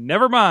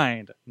never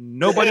mind.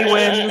 Nobody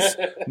wins.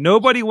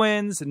 Nobody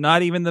wins.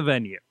 Not even the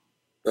venue.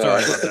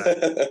 Sorry about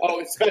that. Oh,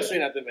 especially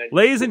not the venue.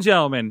 Ladies and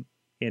gentlemen,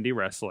 indie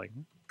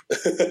wrestling.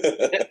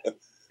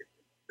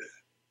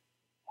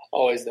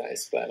 Always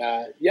nice. But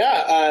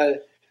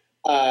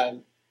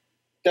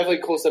definitely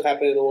cool stuff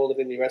happening in the world of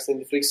indie wrestling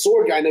this week.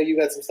 Sorg, I know you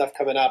got some stuff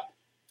coming up.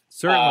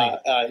 Certainly.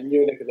 In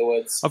your neck of the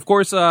woods. Of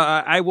course,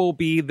 I will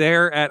be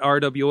there at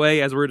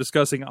RWA as we're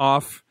discussing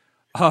off.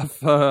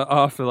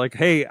 Like,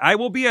 hey, I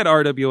will be at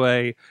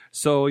RWA,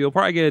 so you'll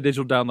probably get a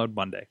digital download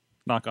Monday.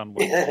 Knock on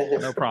wood.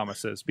 No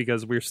promises,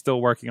 because we're still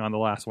working on the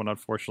last one,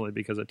 unfortunately,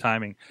 because of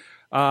timing.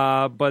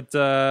 But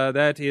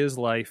that is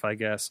life, I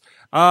guess.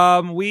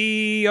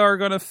 We are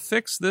going to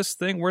fix this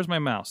thing. Where's my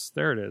mouse?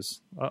 There it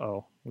is.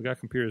 Uh-oh. We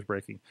got computers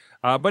breaking.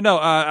 But no,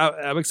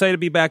 I'm excited to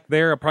be back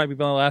there. I'll probably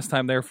be my last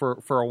time there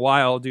for a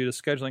while due to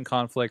scheduling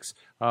conflicts.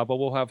 But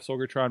we'll have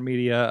Sorgatron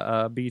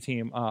Media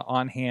B-Team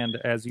on hand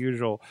as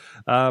usual.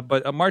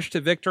 But a March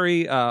to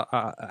Victory,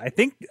 I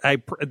think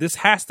this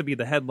has to be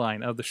the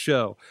headline of the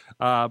show.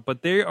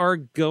 But they are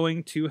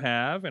going to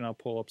have, and I'll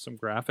pull up some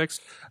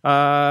graphics,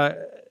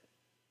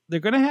 they're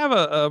going to have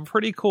a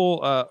pretty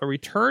cool a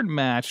return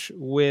match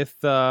with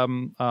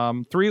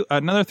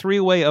another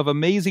three-way of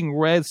Amazing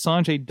Red,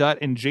 Sanjay Dutt,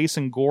 and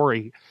Jason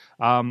Gorey.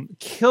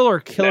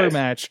 Killer nice.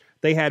 Match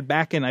they had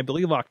back in, I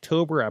believe,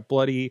 October at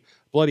Bloody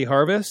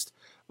Harvest.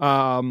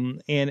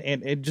 And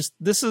just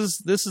this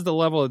is the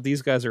level that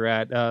these guys are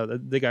at.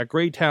 They got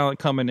great talent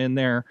coming in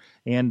there,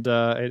 and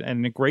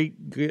a great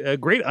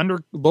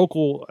under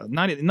local,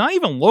 not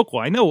even local.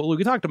 I know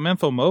we talked to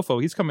Memphis Mofo.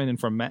 He's coming in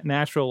from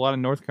Nashville. A lot of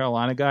North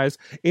Carolina guys.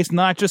 It's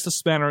not just a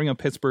smattering of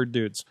Pittsburgh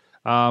dudes.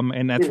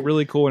 And that's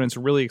really cool, and it's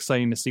really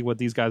exciting to see what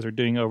these guys are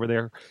doing over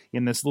there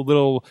in this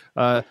little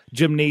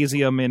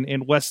gymnasium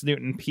in West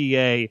Newton,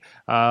 PA.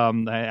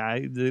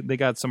 They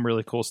got some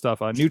really cool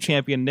stuff. New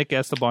champion Nick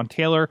Esteban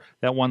Taylor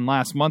that won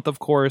last month, of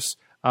course.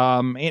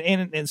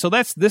 And so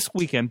that's this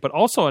weekend, but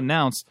also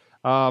announced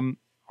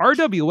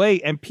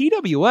RWA and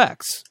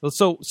PWX.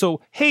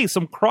 So hey,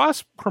 some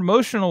cross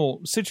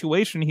promotional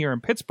situation here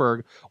in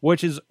Pittsburgh,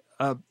 which is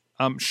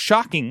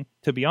shocking,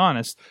 to be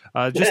honest.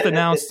 Just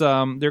announced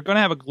they're going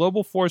to have a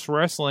Global Force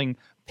Wrestling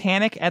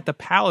Panic at the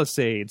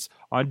Palisades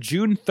on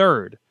June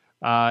 3rd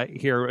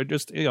here,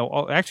 just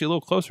actually a little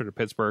closer to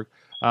Pittsburgh.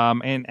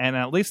 And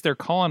at least they're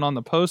calling on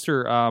the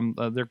poster.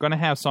 They're going to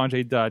have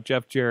Sanjay Dutt,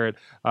 Jeff Jarrett,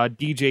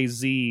 DJ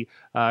Z,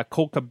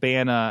 Colt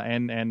Cabana,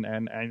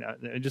 and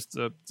just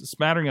a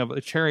smattering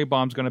of Cherry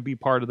Bomb's going to be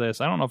part of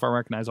this. I don't know if I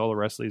recognize all the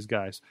rest of these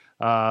guys,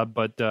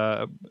 but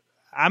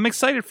I'm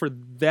excited for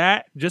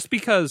that just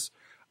because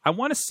I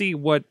want to see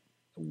what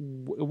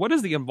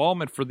is the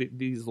involvement for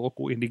these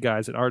local indie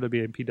guys at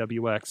RWA and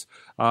PWX.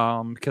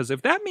 Because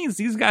if that means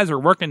these guys are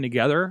working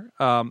together,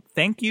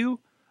 thank you.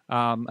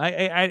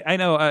 I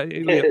know,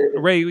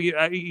 Ray,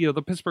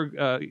 the Pittsburgh,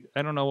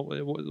 I don't know what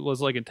it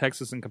was like in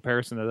Texas in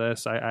comparison to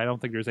this. I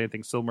don't think there's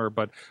anything similar,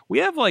 but we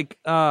have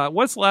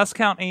what's the last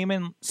count,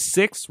 Eamon?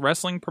 6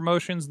 wrestling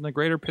promotions in the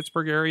greater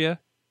Pittsburgh area.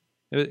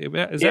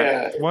 Is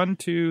that 1,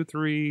 2,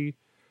 3,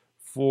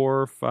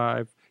 4,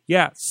 5?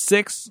 Yeah,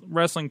 6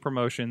 wrestling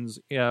promotions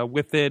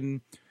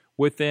within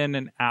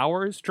an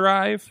hour's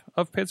drive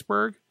of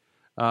Pittsburgh.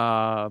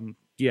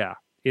 Yeah,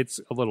 it's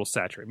a little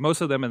saturated.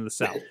 Most of them in the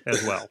South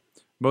as well.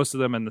 Most of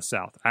them in the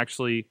South.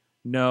 Actually,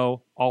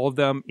 no, all of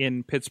them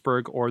in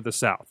Pittsburgh or the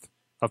South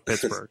of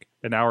Pittsburgh,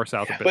 an hour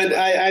south of Pittsburgh.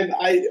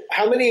 But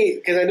how many?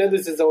 Because I know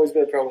this has always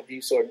been a problem with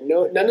you, sort.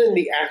 No, none in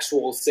the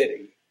actual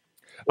city.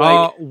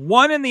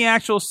 One in the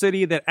actual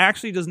city that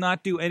actually does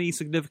not do any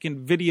significant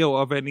video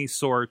of any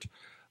sort.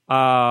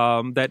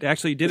 That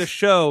actually did a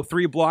show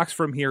 3 blocks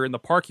from here in the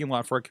parking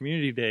lot for our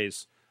community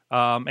days.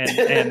 And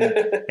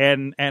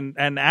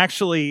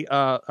actually,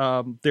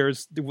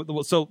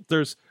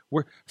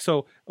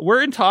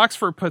 we're in talks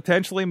for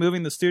potentially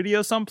moving the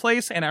studio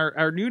someplace, and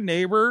our new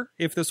neighbor,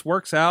 if this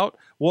works out,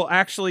 will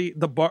actually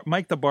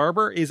Mike the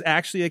Barber is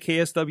actually a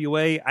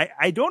KSWA.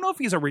 I don't know if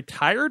he's a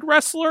retired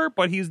wrestler,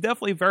 but he's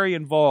definitely very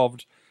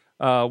involved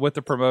with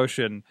the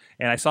promotion,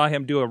 and I saw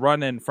him do a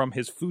run-in from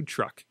his food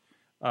truck.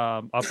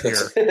 Up here.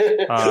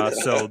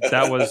 So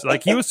that was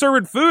he was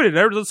serving food and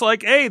everyone's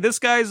like, hey, this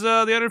guy's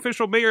the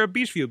unofficial mayor of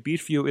Beachview.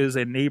 Beachview is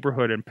a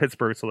neighborhood in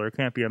Pittsburgh, so there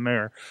can't be a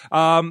mayor.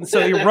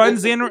 So he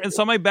runs in and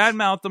somebody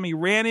badmouthed him. He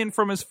ran in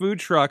from his food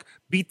truck,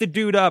 beat the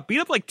dude up, beat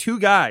up 2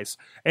 guys,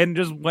 and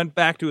just went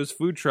back to his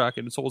food truck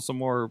and sold some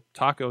more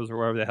tacos or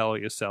whatever the hell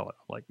he is selling.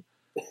 I'm like,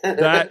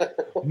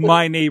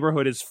 my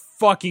neighborhood is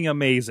fucking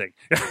amazing.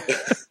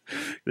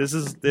 This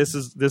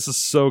is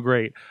so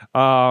great.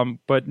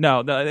 But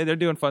no, they're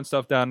doing fun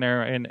stuff down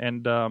there,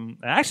 and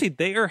actually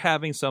they are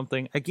having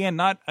something again.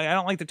 I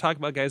don't like to talk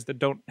about guys that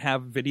don't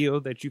have video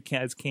that you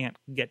guys can't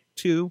get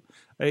to.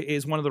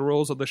 Is one of the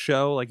rules of the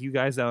show, like you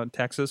guys out in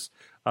Texas.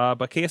 But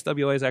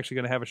KSWA is actually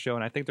going to have a show,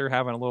 and I think they're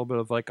having a little bit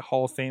of a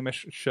Hall of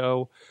Fame-ish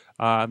show.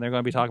 And they're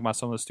going to be talking about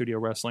some of the studio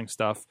wrestling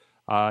stuff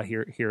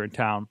here in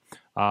town.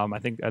 I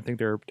think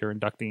they're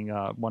inducting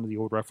one of the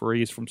old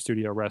referees from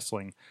Studio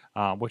Wrestling,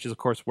 which is of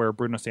course where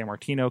Bruno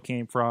Sammartino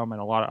came from,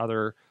 and a lot of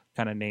other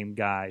kind of named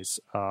guys.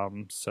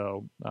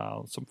 So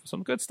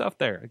some good stuff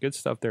there. Good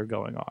stuff there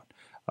going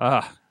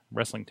on.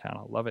 Wrestling town,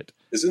 I love it.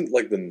 Isn't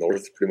the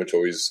North pretty much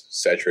always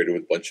saturated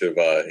with a bunch of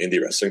indie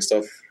wrestling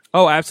stuff?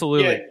 Oh,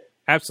 absolutely.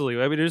 Yeah.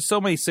 Absolutely. I mean, there's so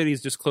many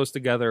cities just close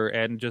together,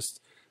 and just,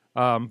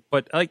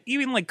 but like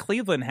even like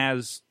Cleveland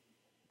has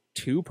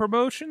 2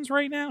 promotions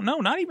right now. No,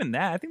 not even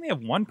that. I think they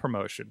have 1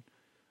 promotion.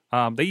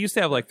 They used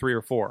to have like 3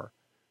 or 4,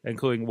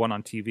 including one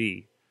on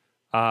TV.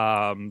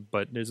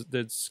 But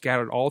there's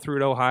scattered all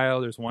through Ohio.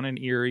 There's one in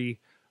Erie.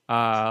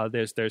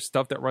 There's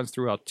stuff that runs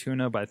through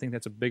Altoona, but I think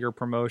that's a bigger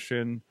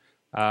promotion.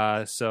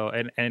 So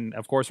and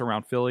of course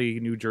around Philly,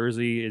 New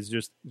Jersey is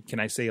just, can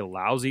I say,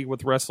 lousy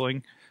with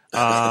wrestling.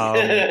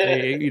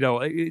 I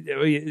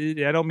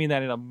don't mean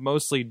that in a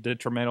mostly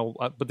detrimental,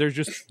 but there's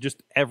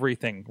just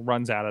everything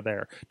runs out of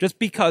there just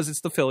because it's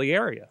the Philly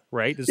area,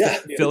 right?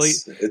 Philly.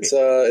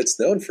 It's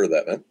known for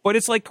that, man. But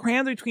it's like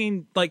crammed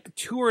between like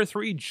 2 or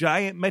 3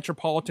 giant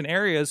metropolitan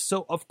areas,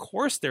 so of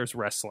course there's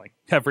wrestling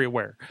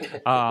everywhere.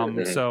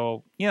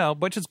 So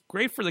which is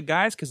great for the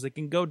guys because they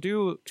can go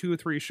do 2 or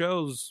 3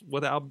 shows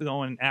without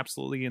going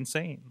absolutely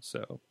insane.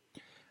 So.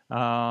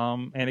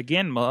 And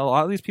again, a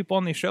lot of these people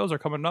on these shows are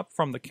coming up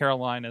from the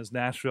Carolinas,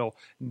 Nashville,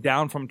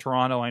 down from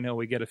Toronto. I know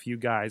we get a few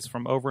guys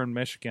from over in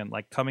Michigan,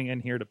 like coming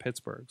in here to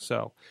Pittsburgh.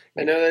 So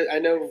I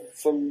know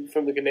from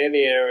the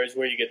Canadian areas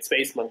where you get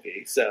Space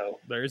Monkey. So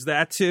there's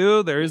that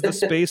too. There is the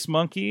Space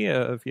Monkey.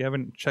 If you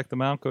haven't checked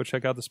them out, go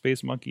check out the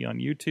Space Monkey on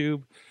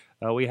YouTube.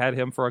 We had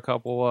him for a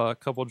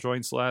couple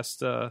joints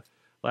last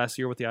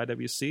year with the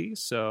IWC.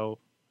 So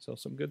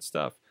some good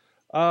stuff.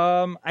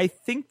 I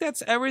think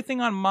that's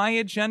everything on my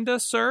agenda,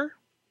 sir.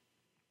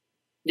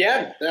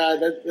 Yeah,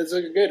 that's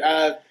looking good.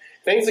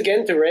 Thanks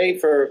again to Ray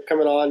for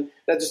coming on,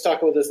 not just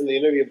talking with us in the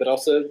interview, but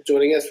also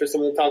joining us for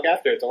some of the talk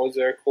after. It's always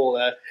very cool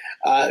to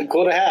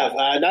have.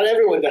 Not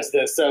everyone does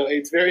this, so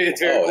it's very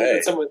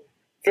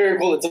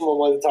cool that someone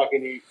wanted to talk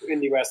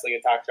indie wrestling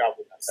and talk shop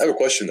with us. I have a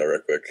question though,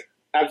 real quick.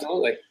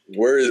 Absolutely.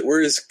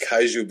 Where is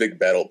Kaiju Big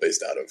Battle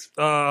based out of?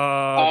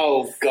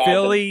 God,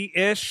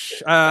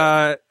 Philly-ish.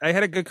 I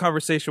had a good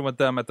conversation with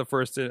them at the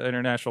first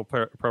International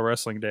Pro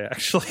Wrestling Day,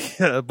 actually.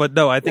 But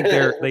no, I think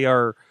they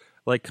are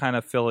like kind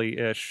of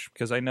Philly-ish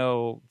because I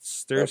know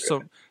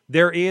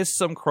there is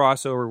some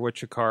crossover with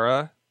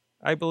Chikara,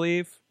 I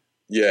believe.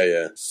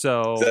 Yeah.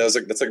 So that's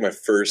like my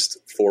first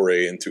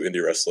foray into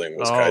indie wrestling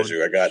was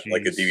Kaiju. I got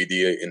like a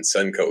DVD in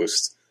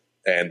Suncoast,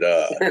 and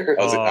I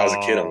was a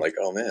kid. I'm like,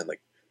 oh man,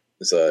 like.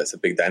 It's a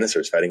big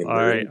dinosaurs fighting in the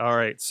ring. All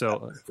right.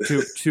 So,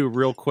 two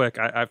real quick.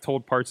 I've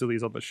told parts of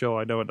these on the show.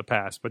 I know in the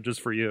past, but just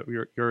for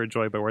you, you're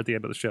enjoying. But we're at the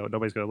end of the show.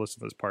 Nobody's going to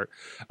listen to this part.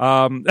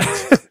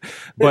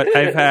 But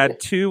I've had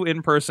 2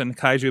 in-person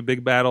Kaiju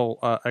Big Battle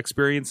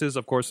experiences.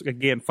 Of course,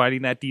 again,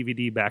 fighting that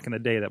DVD back in the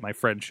day that my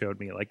friend showed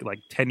me, like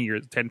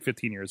 10,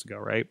 15 years ago,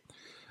 right?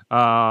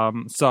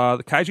 Saw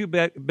the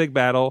Kaiju Big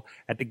Battle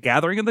at the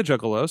Gathering of the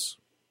Juggalos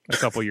a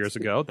couple years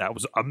ago. That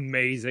was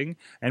amazing.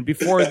 And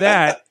before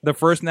that, the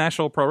first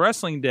National Pro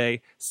Wrestling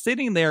Day,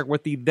 sitting there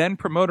with the then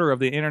promoter of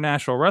the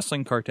International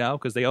Wrestling Cartel,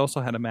 because they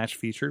also had a match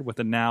featured with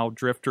the now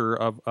drifter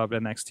of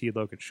NXT,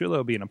 Logan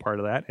Shulo, being a part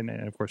of that, and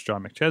of course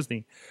John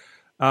McChesney.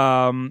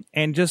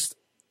 And just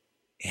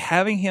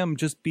having him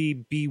just be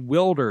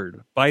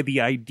bewildered by the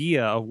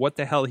idea of what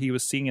the hell he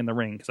was seeing in the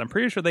ring, because I'm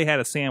pretty sure they had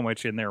a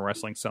sandwich in there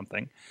wrestling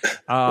something.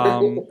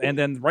 And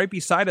then right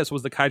beside us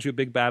was the Kaiju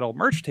Big Battle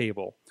merch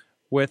table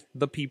with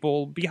the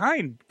people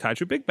behind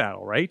Kaiju Big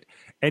Battle, right?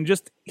 And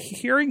just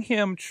hearing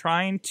him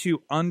trying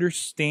to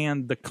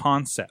understand the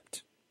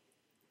concept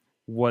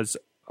was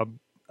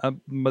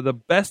the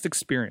best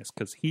experience,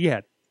 because he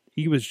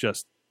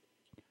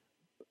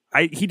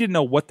didn't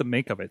know what to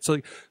make of it.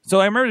 So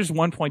I remember just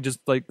one point just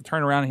like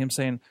turning around and him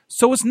saying,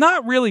 "So it's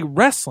not really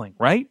wrestling,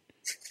 right?"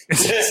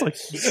 It's just like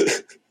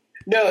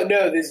No,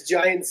 this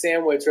giant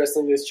sandwich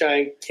wrestling this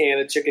giant can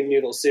of chicken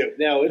noodle soup.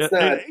 No, it's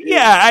not.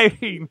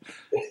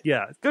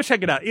 Go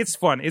check it out. It's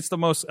fun. It's the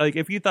most, like,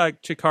 if you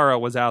thought Chikara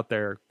was out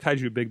there,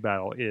 Kaiju Big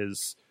Battle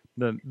is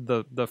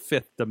the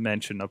fifth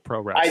dimension of pro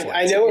wrestling.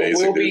 I know it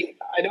will be.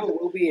 I know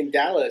it will be in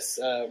Dallas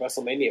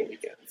WrestleMania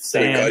weekend.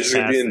 So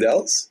Kaiju will be in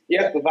Dallas.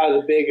 Yeah,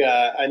 about the big.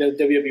 I know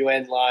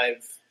WWN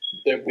Live.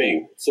 Their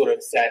big sort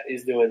of set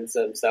is doing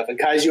some stuff. And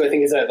Kaiju, I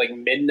think, is at like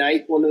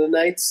midnight one of the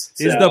nights.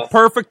 Is the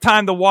perfect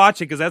time to watch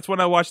it, because that's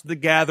when I watched The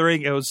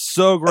Gathering. It was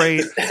so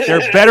great. There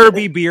better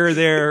be beer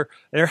there.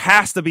 There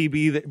has to be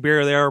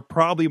beer there.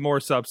 Probably more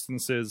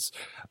substances.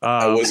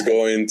 I was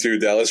going to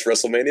Dallas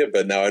WrestleMania,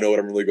 but now I know what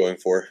I'm really going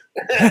for.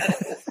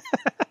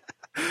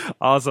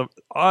 Awesome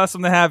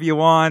to have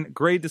you on.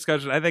 Great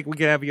discussion. I think we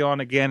can have you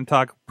on again and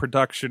talk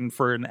production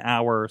for an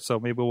hour, so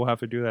maybe we'll have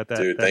to do that.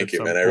 Dude, thank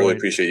you, man. I really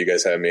appreciate you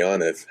guys having me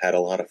on. I've had a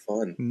lot of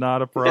fun.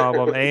 Not a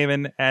problem.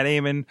 Eamon at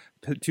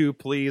Eamon2,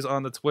 please,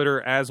 on the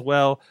Twitter as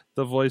well.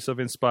 The voice of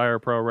Inspire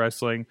Pro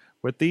Wrestling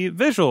with the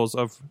visuals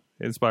of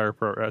Inspire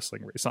Pro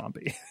Wrestling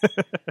Zombie.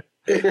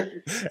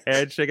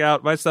 And check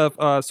out my stuff,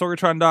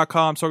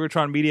 Sorgatron.com,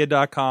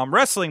 SorgatronMedia.com,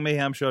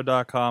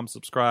 WrestlingMayhemShow.com.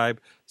 Subscribe.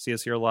 See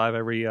us here live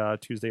every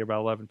Tuesday about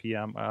 11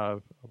 p.m.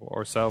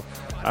 Or so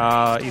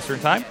Eastern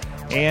Time.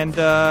 And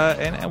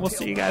we'll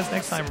see you guys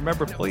next time.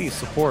 Remember, please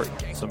support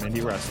some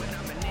indie wrestling.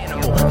 For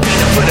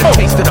the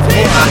taste of the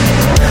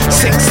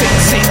Sick, sick,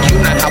 sick, you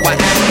know how I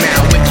act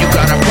now. If you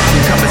got a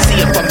problem, come and see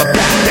if I'm a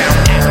back down.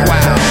 Act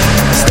wild,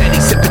 steady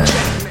sipping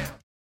check now.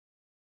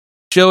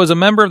 Show is a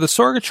member of the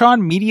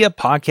Sorgatron Media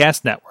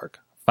Podcast Network.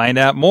 Find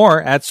out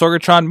more at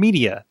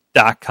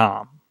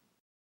sorgatronmedia.com.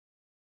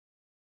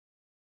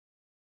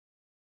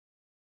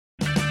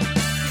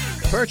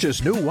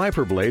 Purchase new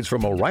wiper blades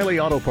from O'Reilly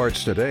Auto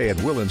Parts today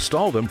and we'll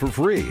install them for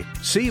free.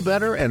 See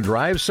better and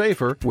drive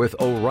safer with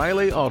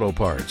O'Reilly Auto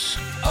Parts.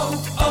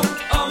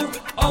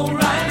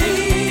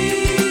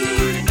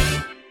 O'Reilly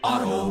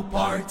Auto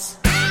Parts.